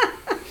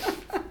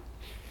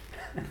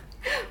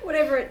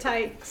 Whatever it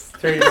takes.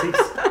 3 to 6.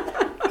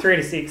 3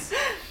 to 6.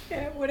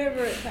 Yeah,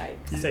 whatever it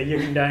takes. So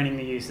you're condoning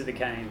the use of the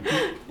cane.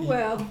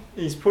 Well,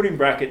 He's put in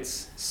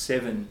brackets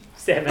 7.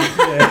 7.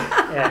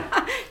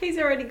 Yeah. he's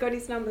already got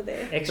his number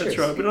there. Extras. That's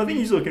right, but I think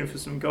he's looking for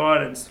some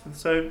guidance.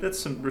 So that's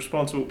some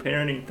responsible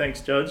parenting.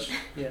 Thanks, Judge.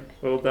 Yeah.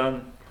 Well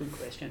done. Good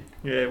question.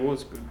 Yeah, it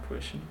was a good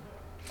question.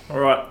 All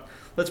right,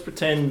 let's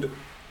pretend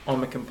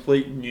I'm a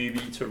complete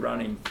newbie to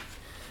running.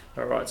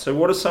 All right, so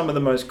what are some of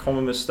the most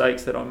common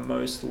mistakes that I'm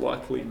most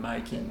likely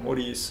making? What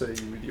do you see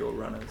with your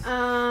runners?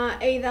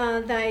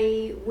 Either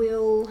they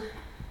will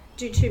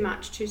do too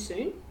much too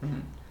soon,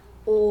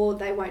 or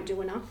they won't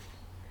do enough.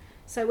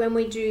 So when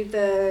we do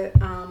the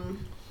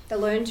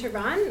learn to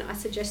run, I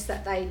suggest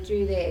that they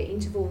do their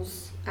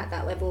intervals at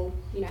that level,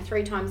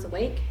 3 times a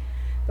week.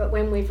 But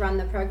when we've run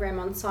the program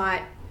on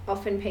site,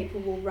 often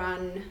people will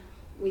run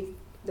with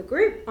the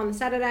group on the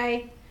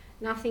Saturday,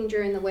 nothing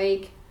during the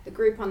week, the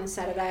group on the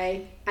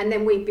Saturday, and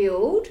then we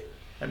build,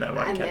 and then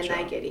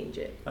they get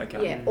injured.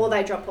 Okay. Yeah, or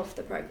they drop off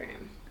the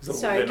program. So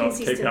they're not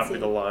keeping up with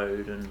the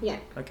load and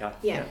okay.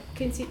 Yeah.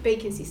 Be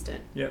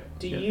consistent. Yeah.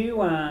 Do you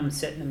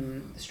set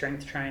them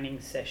strength training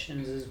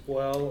sessions as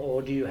well,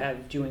 or do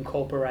you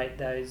incorporate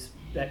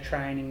that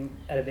training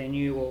at a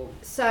venue or?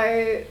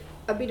 So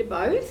a bit of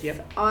both.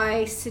 Yep.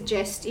 I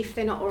suggest if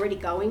they're not already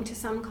going to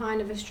some kind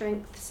of a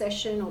strength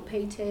session or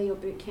PT or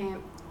boot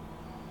camp,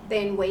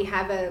 then we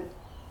have a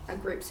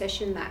group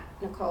session that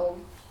Nicole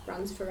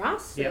runs for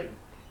us. Yep.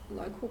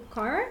 Local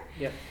chiro.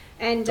 Yep.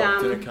 And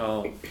Dr.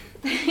 Nicole.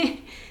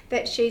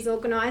 that she's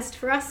organised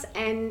for us,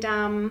 and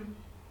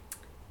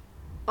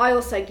I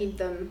also give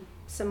them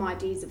some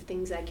ideas of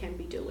things they can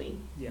be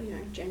doing.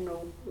 Yep.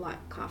 General like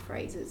calf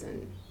raises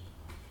and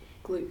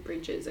glute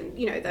bridges and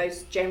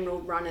those general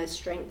runner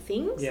strength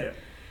things. Yeah.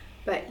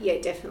 But yeah,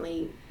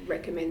 definitely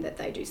recommend that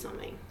they do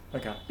something.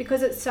 Okay.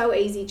 Because it's so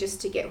easy just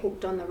to get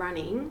hooked on the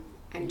running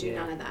and do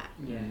none of that.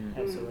 Yeah,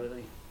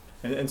 absolutely.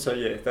 And so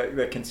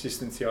that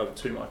consistency, either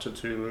too much or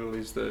too little,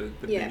 is the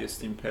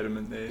biggest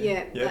impediment there.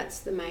 Yeah, that's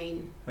the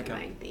main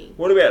thing.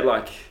 What about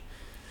like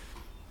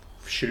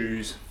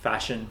shoes,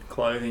 fashion,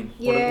 clothing?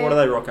 Yeah. What do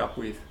they rock up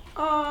with?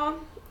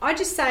 I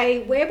just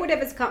say wear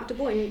whatever's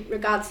comfortable in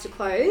regards to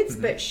clothes,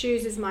 but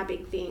shoes is my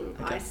big thing.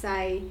 Okay. I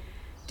say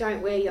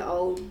don't wear your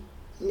old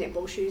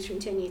netball shoes from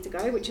 10 years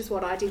ago, which is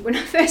what I did when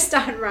I first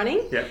started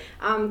running. Yeah.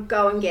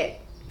 Go and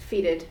get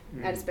fitted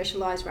at a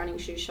specialised running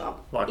shoe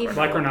shop. Like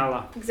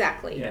Cronulla.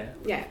 Exactly.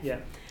 Yeah.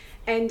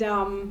 And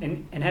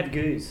have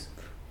goose.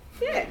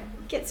 Yeah,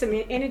 get some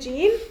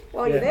energy in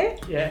while you're there.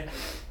 Yeah.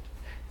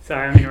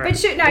 Sorry, I'm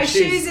interrupting. But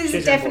shoes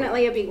is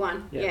definitely a big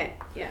one. Yeah.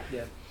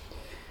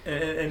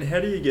 And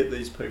how do you get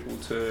these people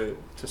to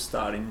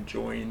start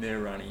enjoying their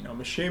running? I'm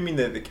assuming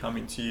that they're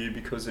coming to you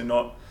because they're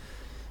not,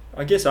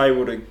 I guess,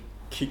 able to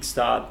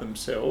kickstart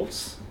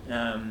themselves,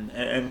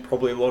 and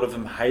probably a lot of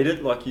them hate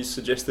it, like you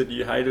suggested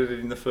you hated it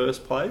in the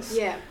first place.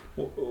 Yeah.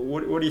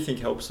 What do you think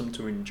helps them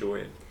to enjoy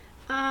it?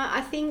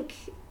 I think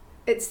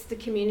it's the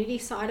community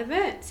side of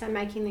it, so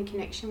making the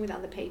connection with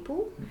other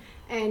people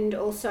and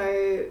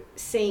also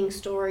seeing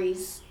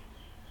stories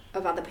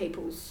of other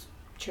people's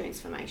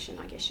transformation,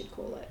 I guess you'd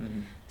call it.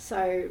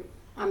 So,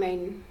 I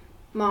mean,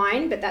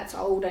 mine, but that's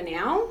older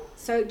now.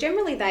 So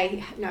generally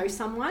they know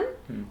someone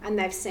and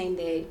they've seen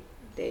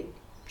their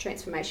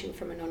transformation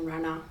from a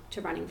non-runner to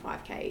running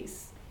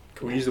 5Ks.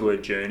 Can we use the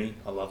word journey?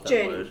 I love that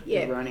journey, word.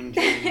 Yeah. Running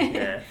journey.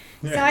 Yeah.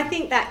 So I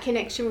think that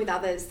connection with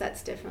others,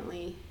 that's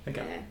definitely what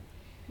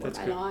That's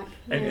they good. like.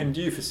 And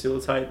do you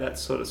facilitate that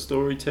sort of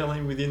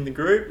storytelling within the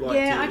group?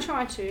 I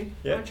try to.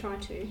 Yeah. I try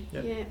to.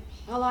 Yeah. Yeah.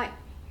 I like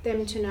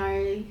them to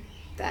know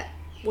that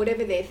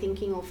whatever they're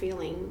thinking or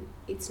feeling,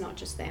 it's not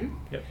just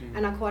them. Yep.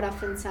 And I quite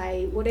often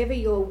say, whatever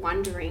you're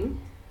wondering,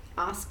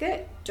 ask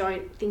it.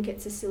 Don't think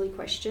it's a silly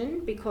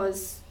question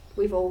because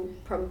we've all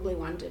probably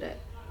wondered it.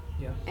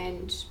 Yeah.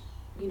 And,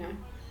 No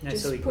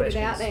just silly put questions.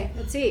 it out there.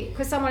 That's it.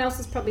 Because someone else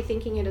is probably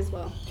thinking it as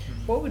well.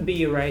 What would be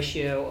your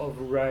ratio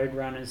of road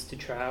runners to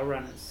trail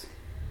runners?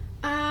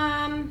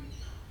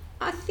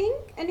 I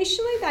think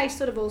initially they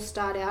sort of all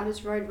start out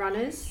as road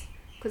runners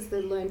because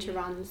the learn to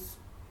run's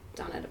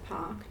done at a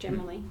park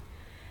generally.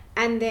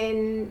 And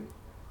then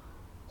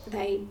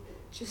they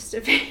just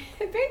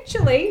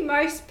eventually,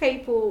 most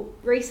people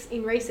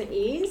in recent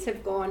years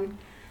have gone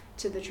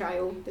to the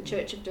trail, the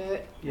Church of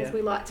Dirt, as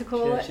we like to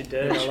call Church it. of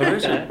Dirt.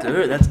 Church of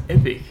Dirt, that's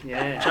epic.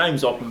 Yeah.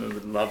 James Opperman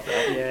would love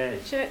that. Yeah.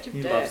 The Church of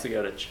He Dirt. loves to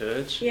go to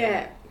church.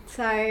 Yeah.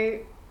 So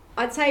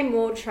I'd say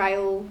more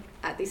trail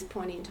at this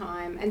point in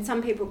time, and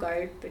some people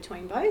go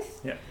between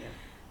both. Yeah.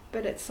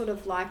 But it's sort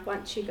of like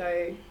once you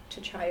go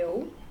to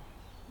trail,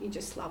 you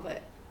just love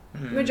it.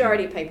 Mm.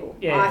 Majority of people,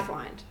 I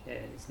find. Yeah,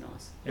 it's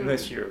nice.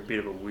 Unless you're a bit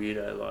of a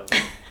weirdo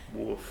like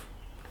Wolf.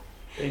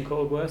 Been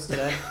called worse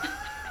today.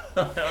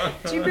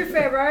 Do you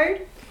prefer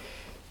road?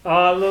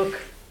 Oh, look,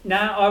 no,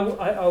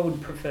 I would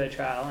prefer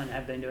trail and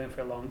have been doing it for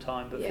a long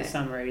time, but for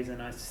some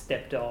reason I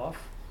stepped off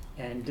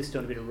and just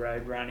doing a bit of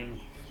road running.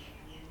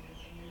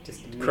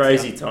 Just to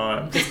Crazy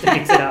time. Just to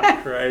mix it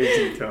up.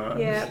 Crazy time.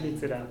 Yeah.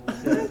 Mix it up.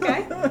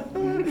 Okay.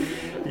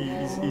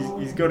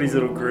 He's got his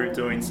little group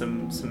doing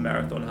some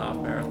marathon, half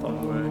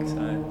marathon work, so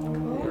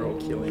they're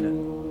all killing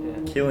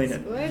it. Yeah. Killing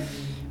That's it. good.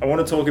 I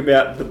want to talk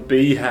about the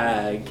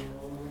BHAG,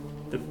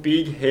 the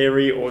Big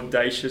Hairy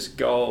Audacious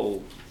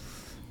Goal.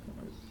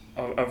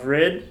 I've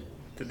read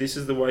that this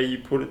is the way you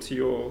put it to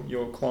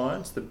your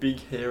clients, the Big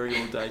Hairy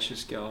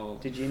Audacious Goal.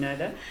 Did you know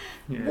that?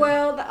 Yeah.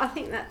 Well, I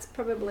think that's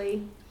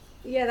probably...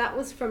 Yeah, that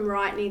was from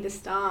right near the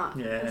start.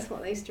 Yeah. That's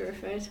what they used to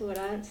refer to it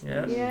as.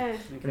 Yeah. Yeah.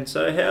 And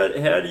so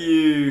how do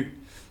you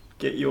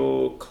get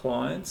your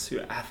clients,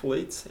 your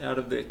athletes, out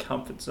of their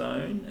comfort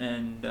zone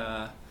and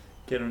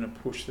get them to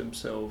push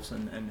themselves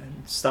and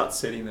start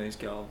setting these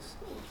goals?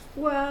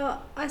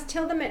 Well, I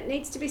tell them it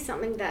needs to be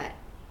something that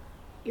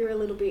you're a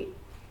little bit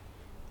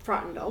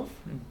frightened of,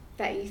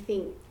 that you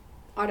think,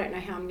 I don't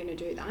know how I'm going to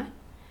do that.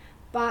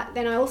 But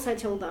then I also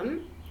tell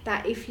them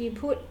that if you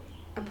put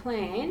a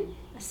plan,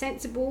 a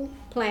sensible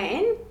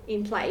plan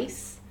in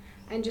place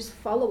and just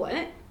follow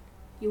it,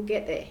 you'll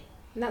get there.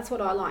 And that's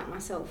what I like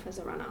myself as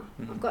a runner.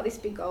 I've got this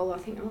big goal. I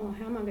think,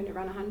 how am I going to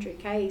run 100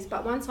 Ks?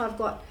 But once I've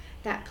got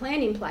that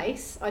plan in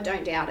place, I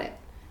don't doubt it.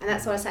 And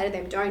that's what I say to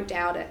them, don't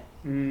doubt it.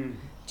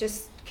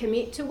 Just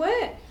commit to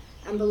it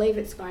and believe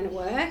it's going to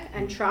work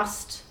and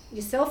trust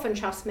yourself and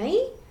trust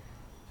me,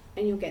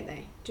 and you'll get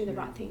there. Do the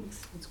right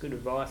things. That's good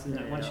advice, isn't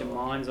it? Once your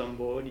mind's on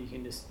board, you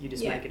just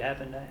make it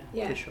happen, don't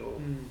you? Yeah. For sure,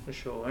 for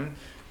sure. And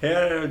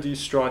how do you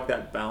strike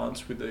that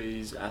balance with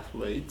these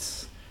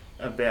athletes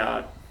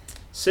about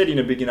setting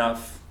a big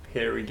enough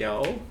hairy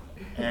goal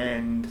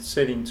and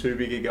setting too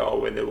big a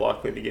goal where they're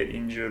likely to get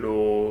injured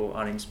or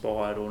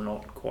uninspired or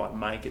not quite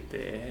make it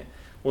there?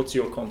 What's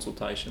your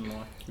consultation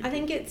like? I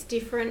think it's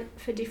different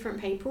for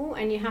different people,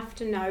 and you have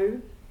to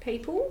know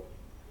people.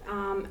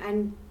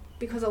 And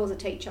because I was a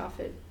teacher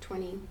for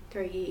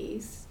 23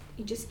 years,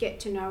 you just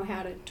get to know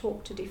how to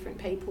talk to different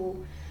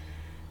people.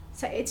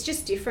 So it's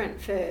just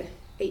different for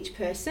each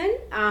person.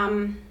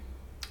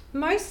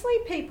 Mostly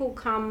people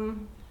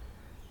come,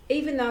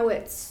 even though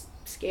it's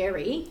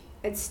scary,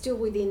 it's still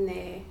within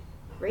their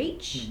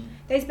reach.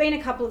 There's been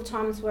a couple of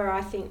times where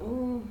I think,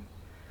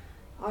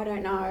 I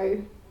don't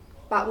know,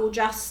 but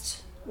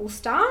we'll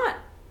start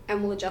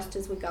and we'll adjust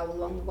as we go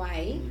along the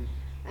way,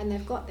 and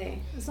they've got there.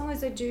 As long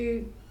as they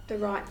do the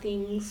right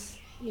things,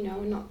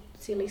 and not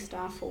silly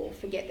stuff or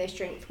forget their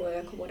strength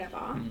work or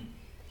whatever,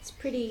 it's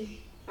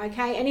pretty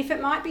okay. And if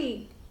it might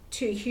be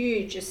too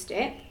huge a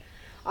step,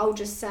 I'll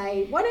just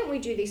say, why don't we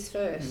do this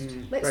first?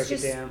 Let's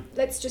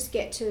just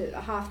get to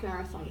a half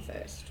marathon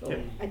first, or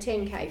a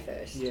 10K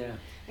first. Yeah.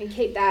 And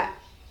keep that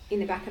in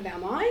the back of our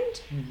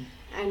mind,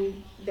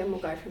 and then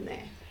we'll go from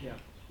there. Yeah.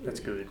 That's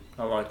good.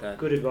 I like that.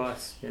 Good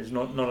advice. There's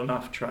not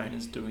enough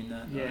trainers doing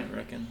that, I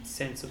reckon.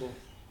 Sensible.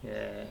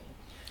 Yeah.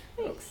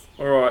 Thanks.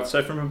 All right,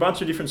 so from a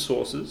bunch of different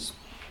sources,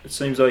 it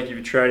seems like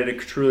you've traded a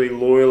truly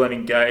loyal and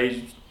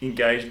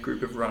engaged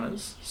group of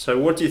runners. So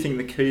what do you think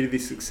the key to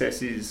this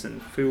success is?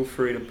 And feel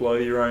free to blow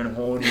your own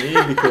horn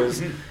here,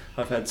 because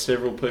I've had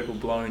several people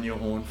blowing your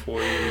horn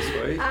for you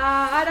this week.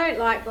 I don't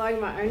like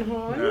blowing my own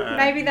horn. No.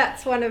 Maybe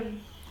that's one of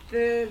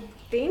the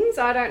things,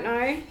 I don't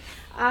know.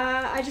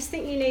 I just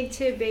think you need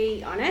to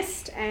be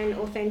honest and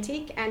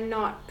authentic and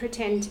not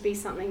pretend to be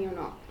something you're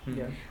not.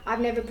 Yeah.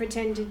 I've never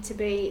pretended to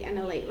be an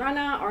elite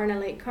runner or an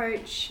elite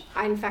coach.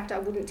 In fact, I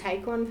wouldn't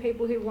take on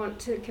people who want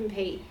to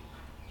compete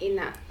in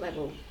that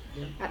level,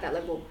 at that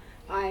level.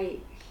 I'm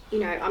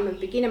a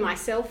beginner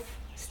myself.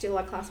 Still,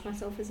 I class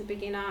myself as a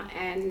beginner,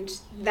 and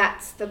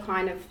that's the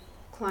kind of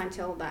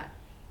clientele that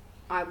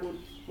I would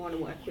want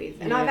to work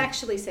with. And I've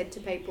actually said to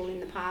people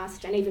in the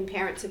past, and even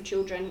parents of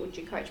children, would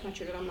you coach my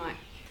children? I'm like,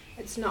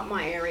 it's not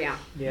my area.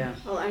 Yeah.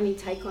 I'll only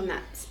take on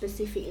that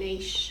specific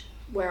niche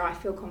where I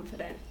feel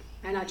confident.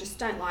 And I just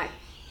don't like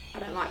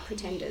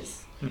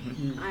pretenders.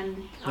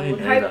 And I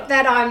would hope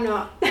that I'm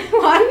not one.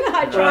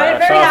 I try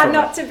very hard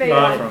not to be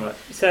one.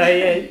 So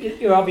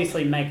you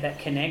obviously make that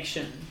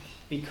connection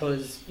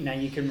because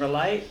you can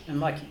relate, and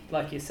like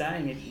you're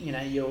saying,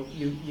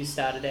 you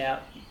started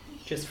out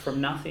just from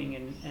nothing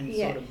and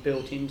sort of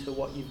built into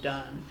what you've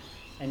done,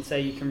 and so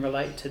you can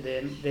relate to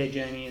their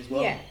journey as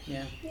well.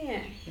 Yeah.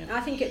 I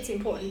think it's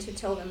important to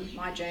tell them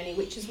my journey,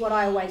 which is what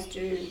I always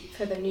do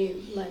for the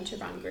new Learn to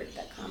Run group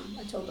that come.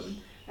 I tell them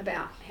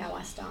about how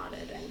I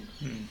started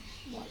and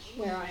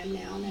where I am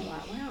now, and they're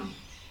like, wow.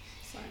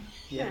 So,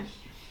 yeah.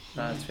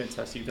 No, it's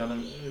fantastic. You've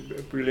done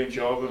a brilliant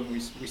job, and we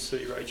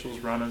see Rachel's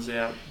runners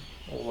out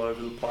all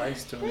over the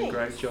place doing a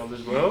great job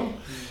as well.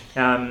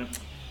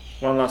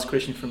 One last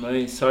question from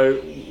me. So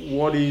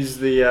what is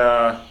the...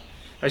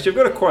 actually, I've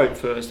got a quote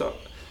first.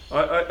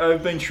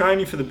 I've been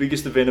training for the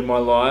biggest event of my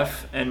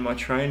life, and my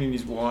training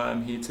is why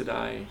I'm here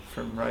today,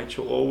 from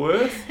Rachel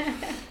Allworth.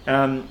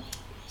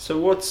 So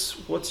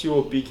what's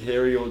your big,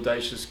 hairy,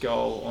 audacious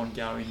goal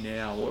ongoing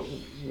now?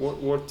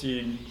 What do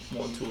you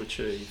want to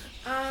achieve?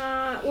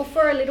 Well,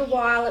 for a little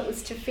while it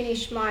was to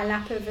finish my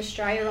lap of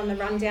Australia on the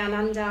Run Down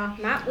Under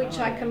map, which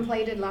I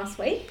completed last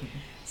week.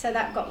 So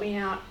that got me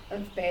out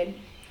of bed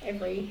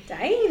every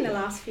day in the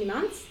last few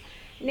months.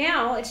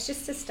 Now it's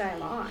just to stay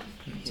alive,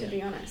 to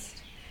be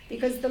honest.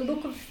 Because the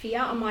look of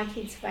fear on my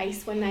kids'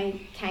 face when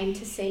they came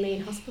to see me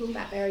in hospital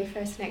that very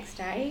first next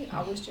day,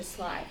 I was just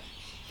like,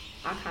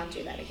 I can't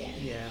do that again.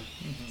 Yeah.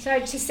 So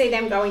to see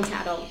them grow into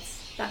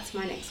adults, that's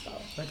my next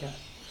goal. Okay.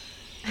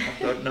 I've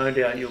got no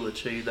doubt you'll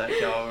achieve that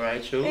goal,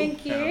 Rachel.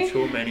 Thank you. And I'm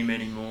sure many,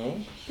 many more.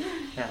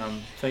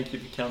 Thank you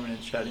for coming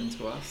and chatting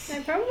to us.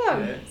 No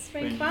problem. It's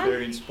been fun.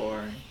 Very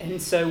inspiring. And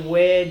so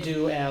where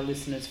do our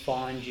listeners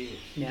find you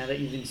now that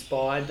you've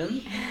inspired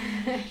them?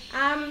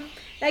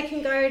 They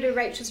can go to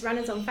Rachel's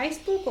Runners on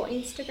Facebook or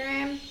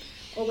Instagram,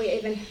 or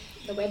the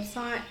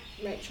website,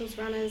 Rachel's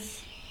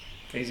Runners.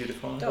 Easy to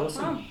find.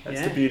 Awesome.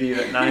 That's the beauty of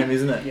that name,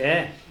 isn't it?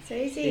 Yeah. It's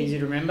easy. Easy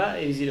to remember,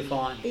 easy to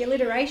find. The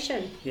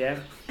alliteration. Yeah.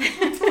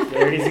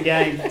 There it is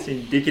again. It's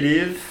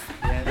indicative.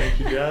 Yeah, thank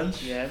you,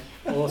 Judge. Yeah.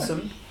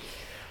 Awesome.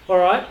 All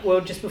right.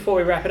 Well, just before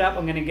we wrap it up,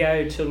 I'm going to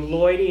go to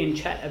Lloydie and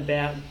chat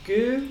about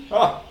goo.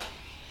 Oh,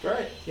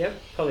 great. Yep.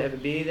 Probably have a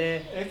beer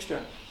there.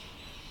 Extra.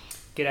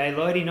 G'day,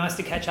 Lloydie. Nice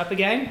to catch up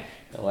again.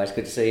 Always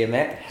good to see you,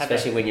 Matt,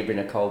 especially when you bring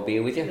a cold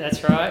beer with you.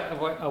 That's right.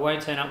 I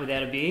won't turn up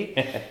without a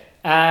beer.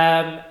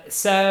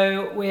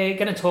 So we're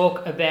going to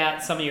talk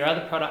about some of your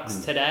other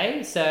products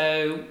today.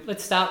 So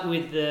let's start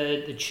with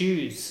the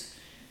chews.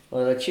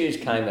 Well, the chews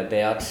came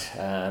about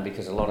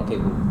because a lot of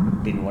people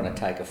didn't want to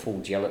take a full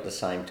gel at the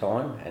same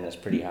time, and it's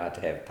pretty hard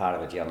to have part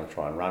of a gel and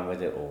try and run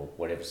with it, or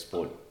whatever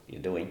sport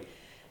you're doing.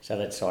 So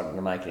they decided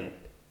to make it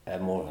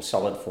more of a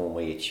solid form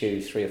where you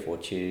chew 3 or 4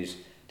 chews,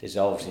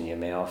 dissolves in your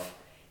mouth,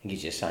 and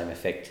gives you the same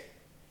effect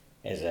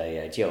as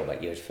a gel,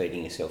 but you're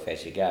feeding yourself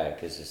as you go,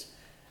 because there's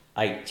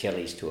 8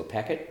 jellies to a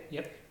packet.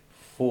 Yep.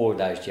 4 of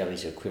those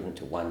jellies are equivalent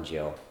to 1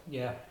 gel.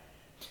 Yeah.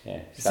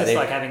 Yeah. It's just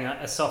like having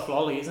a soft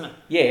lolly, isn't it?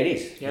 Yeah, it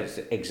is.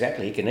 Yep.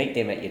 Exactly. You can eat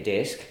them at your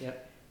desk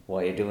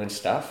while you're doing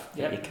stuff,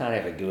 but Yep. you can't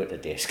have a goo at the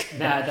desk. No,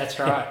 that's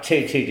right.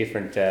 two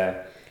different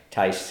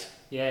tastes.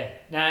 Yeah.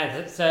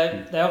 No,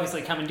 so they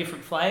obviously come in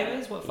different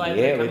flavours. What flavours?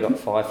 Yeah, we've got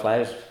 5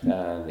 flavours.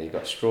 You've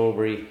got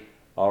strawberry,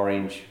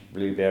 orange,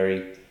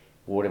 blueberry,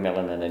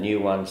 watermelon, and a new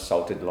one,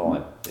 salted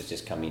lime, that's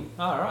just come in.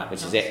 Oh, right.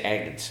 Which is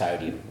added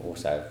sodium,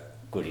 also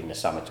good in the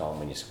summertime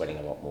when you're sweating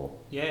a lot more.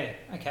 Yeah,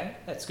 okay,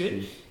 that's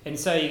good. And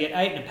so you get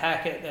 8 in a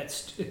packet,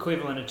 that's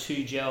equivalent of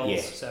 2 gels.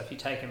 Yeah. So if you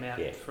take them out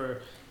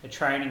for a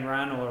training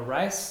run or a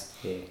race.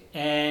 Yeah.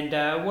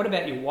 And what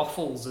about your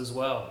waffles as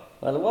well?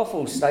 Well, the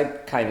waffles, they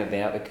came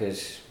about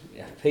because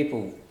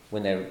people,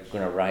 when they're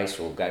going to race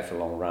or go for a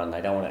long run,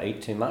 they don't want to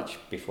eat too much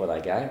before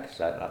they go because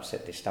they'll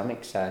upset their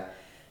stomach. So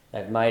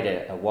they've made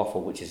a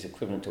waffle which is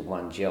equivalent to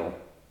 1 gel,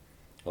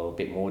 or a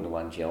bit more than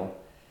 1 gel,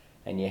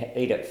 and you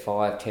eat it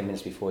 5-10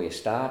 minutes before you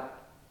start,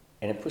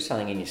 and it puts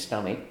something in your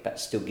stomach but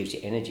still gives you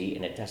energy,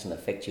 and it doesn't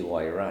affect you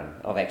while you run.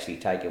 I've actually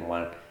taken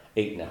one,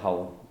 eaten a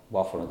whole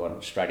waffle and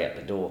gone straight out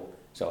the door,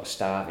 so I was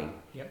starving.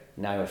 Yep.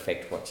 No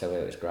effect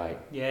whatsoever. It was great.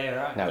 Yeah,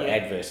 right. No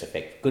adverse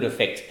effect. Good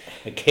effect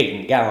of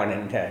keeping going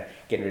and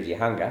getting rid of your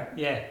hunger.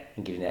 Yeah.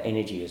 And giving that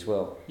energy as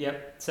well.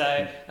 Yep.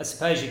 So I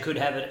suppose you could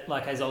have it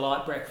like as a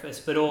light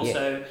breakfast, but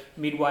also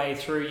midway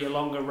through your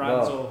longer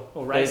runs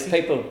or racing.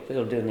 There's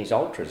people doing these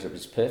ultras. It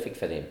was perfect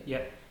for them.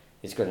 Yep.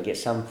 It's going to get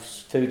some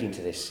food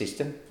into their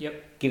system.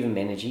 Yep. Give them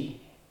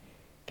energy,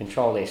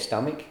 control their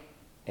stomach,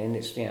 and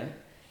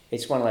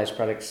it's one of those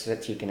products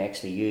that you can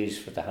actually use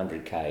for the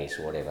 100 Ks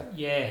or whatever.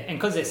 Yeah, and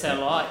because they're so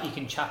light, you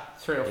can chuck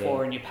 3 or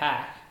 4 in your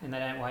pack, and they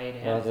don't weigh you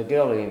down. Well, the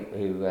girl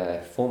who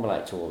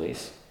formulates all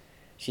this,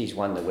 she's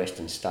won the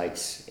Western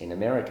States in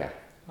America.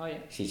 Oh, yeah.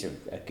 She's a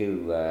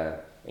GU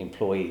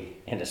employee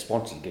and a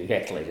sponsored GU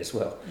athlete as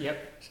well.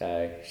 Yep.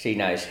 So she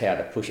knows how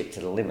to push it to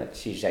the limit.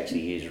 She's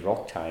actually used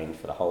Roctane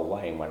for the whole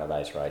way in one of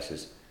those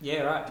races.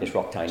 Yeah, right. Just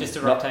Roctane. Just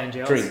the Roctane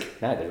gels? Drink.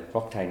 No, the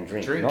Roctane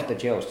drink. Not the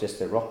gels, just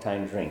the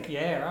Roctane drink.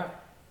 Yeah, right.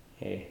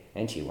 Yeah,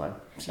 and she won.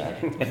 So.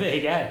 Yeah. There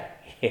you go.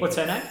 Yeah. What's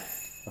her name?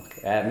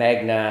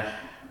 Magna,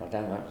 I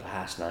don't know what the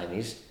last name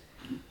is.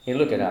 You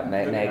look it up,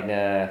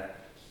 Magna.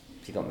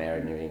 She got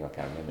married and everything, I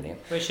can't remember now.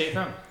 Where's she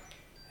from?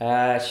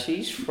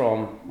 She's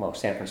from,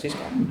 San Francisco.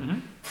 Mm-hmm.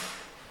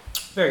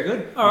 Very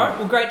good. All right,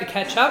 well, great to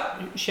catch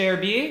up, share a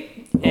beer.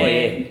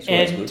 It's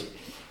always good.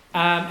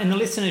 And the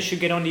listeners should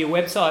get onto your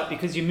website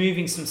because you're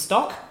moving some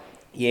stock.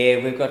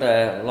 Yeah, we've got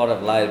a lot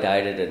of low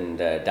dated and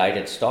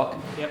dated stock.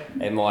 Yep.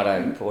 And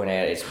might point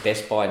out it's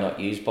best buy, not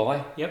used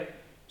by. Yep.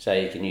 So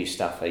you can use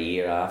stuff a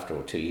year after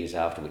or 2 years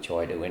after, which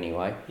I do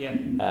anyway. Yep.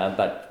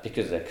 But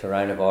because of the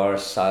coronavirus,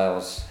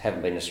 sales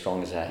haven't been as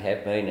strong as they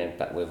have been,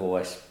 but we've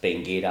always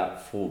been geared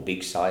up for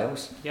big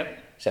sales. Yep.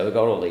 So we've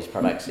got all these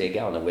products there.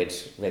 Go on the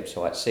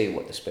website, see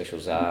what the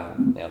specials are.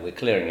 Now we're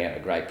clearing out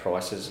at great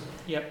prices.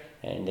 Yep.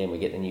 And then we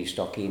get the new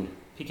stock in.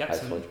 Pick up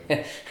hopefully.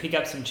 Pick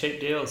up some cheap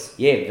deals.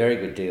 Yeah, very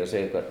good deals.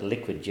 They've got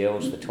liquid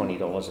gels for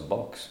 $20 a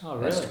box. Oh,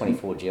 really? That's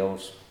 24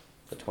 gels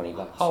for $20.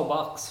 Whole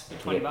box for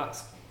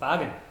 $20.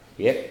 Bargain.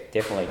 Yep,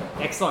 definitely.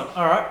 Excellent.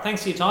 All right.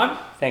 Thanks for your time.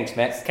 Thanks,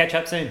 Matt. Catch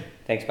up soon.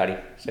 Thanks, buddy.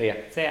 See ya.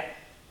 See ya.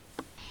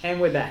 And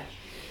we're back.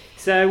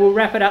 So we'll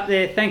wrap it up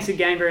there. Thanks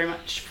again very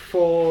much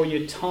for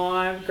your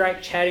time.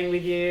 Great chatting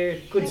with you.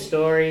 Good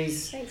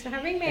stories. Thanks for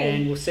having me.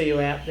 And we'll see you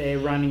out there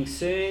running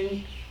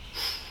soon.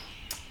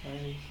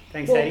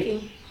 Thanks, Walking.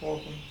 Eddie.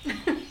 Walking.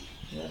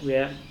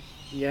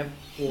 Yeah,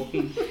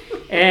 walking.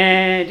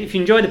 And if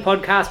you enjoyed the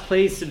podcast,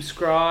 please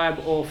subscribe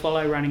or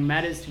follow Running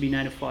Matters to be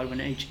notified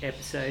when each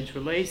episode's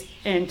released.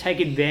 And take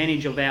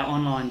advantage of our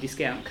online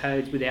discount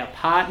codes with our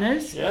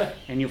partners. Yeah.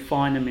 And you'll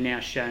find them in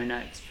our show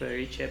notes for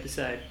each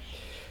episode.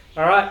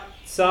 All right,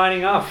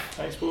 signing off.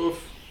 Thanks,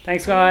 Wolf.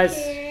 Thanks, guys.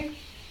 Thank you.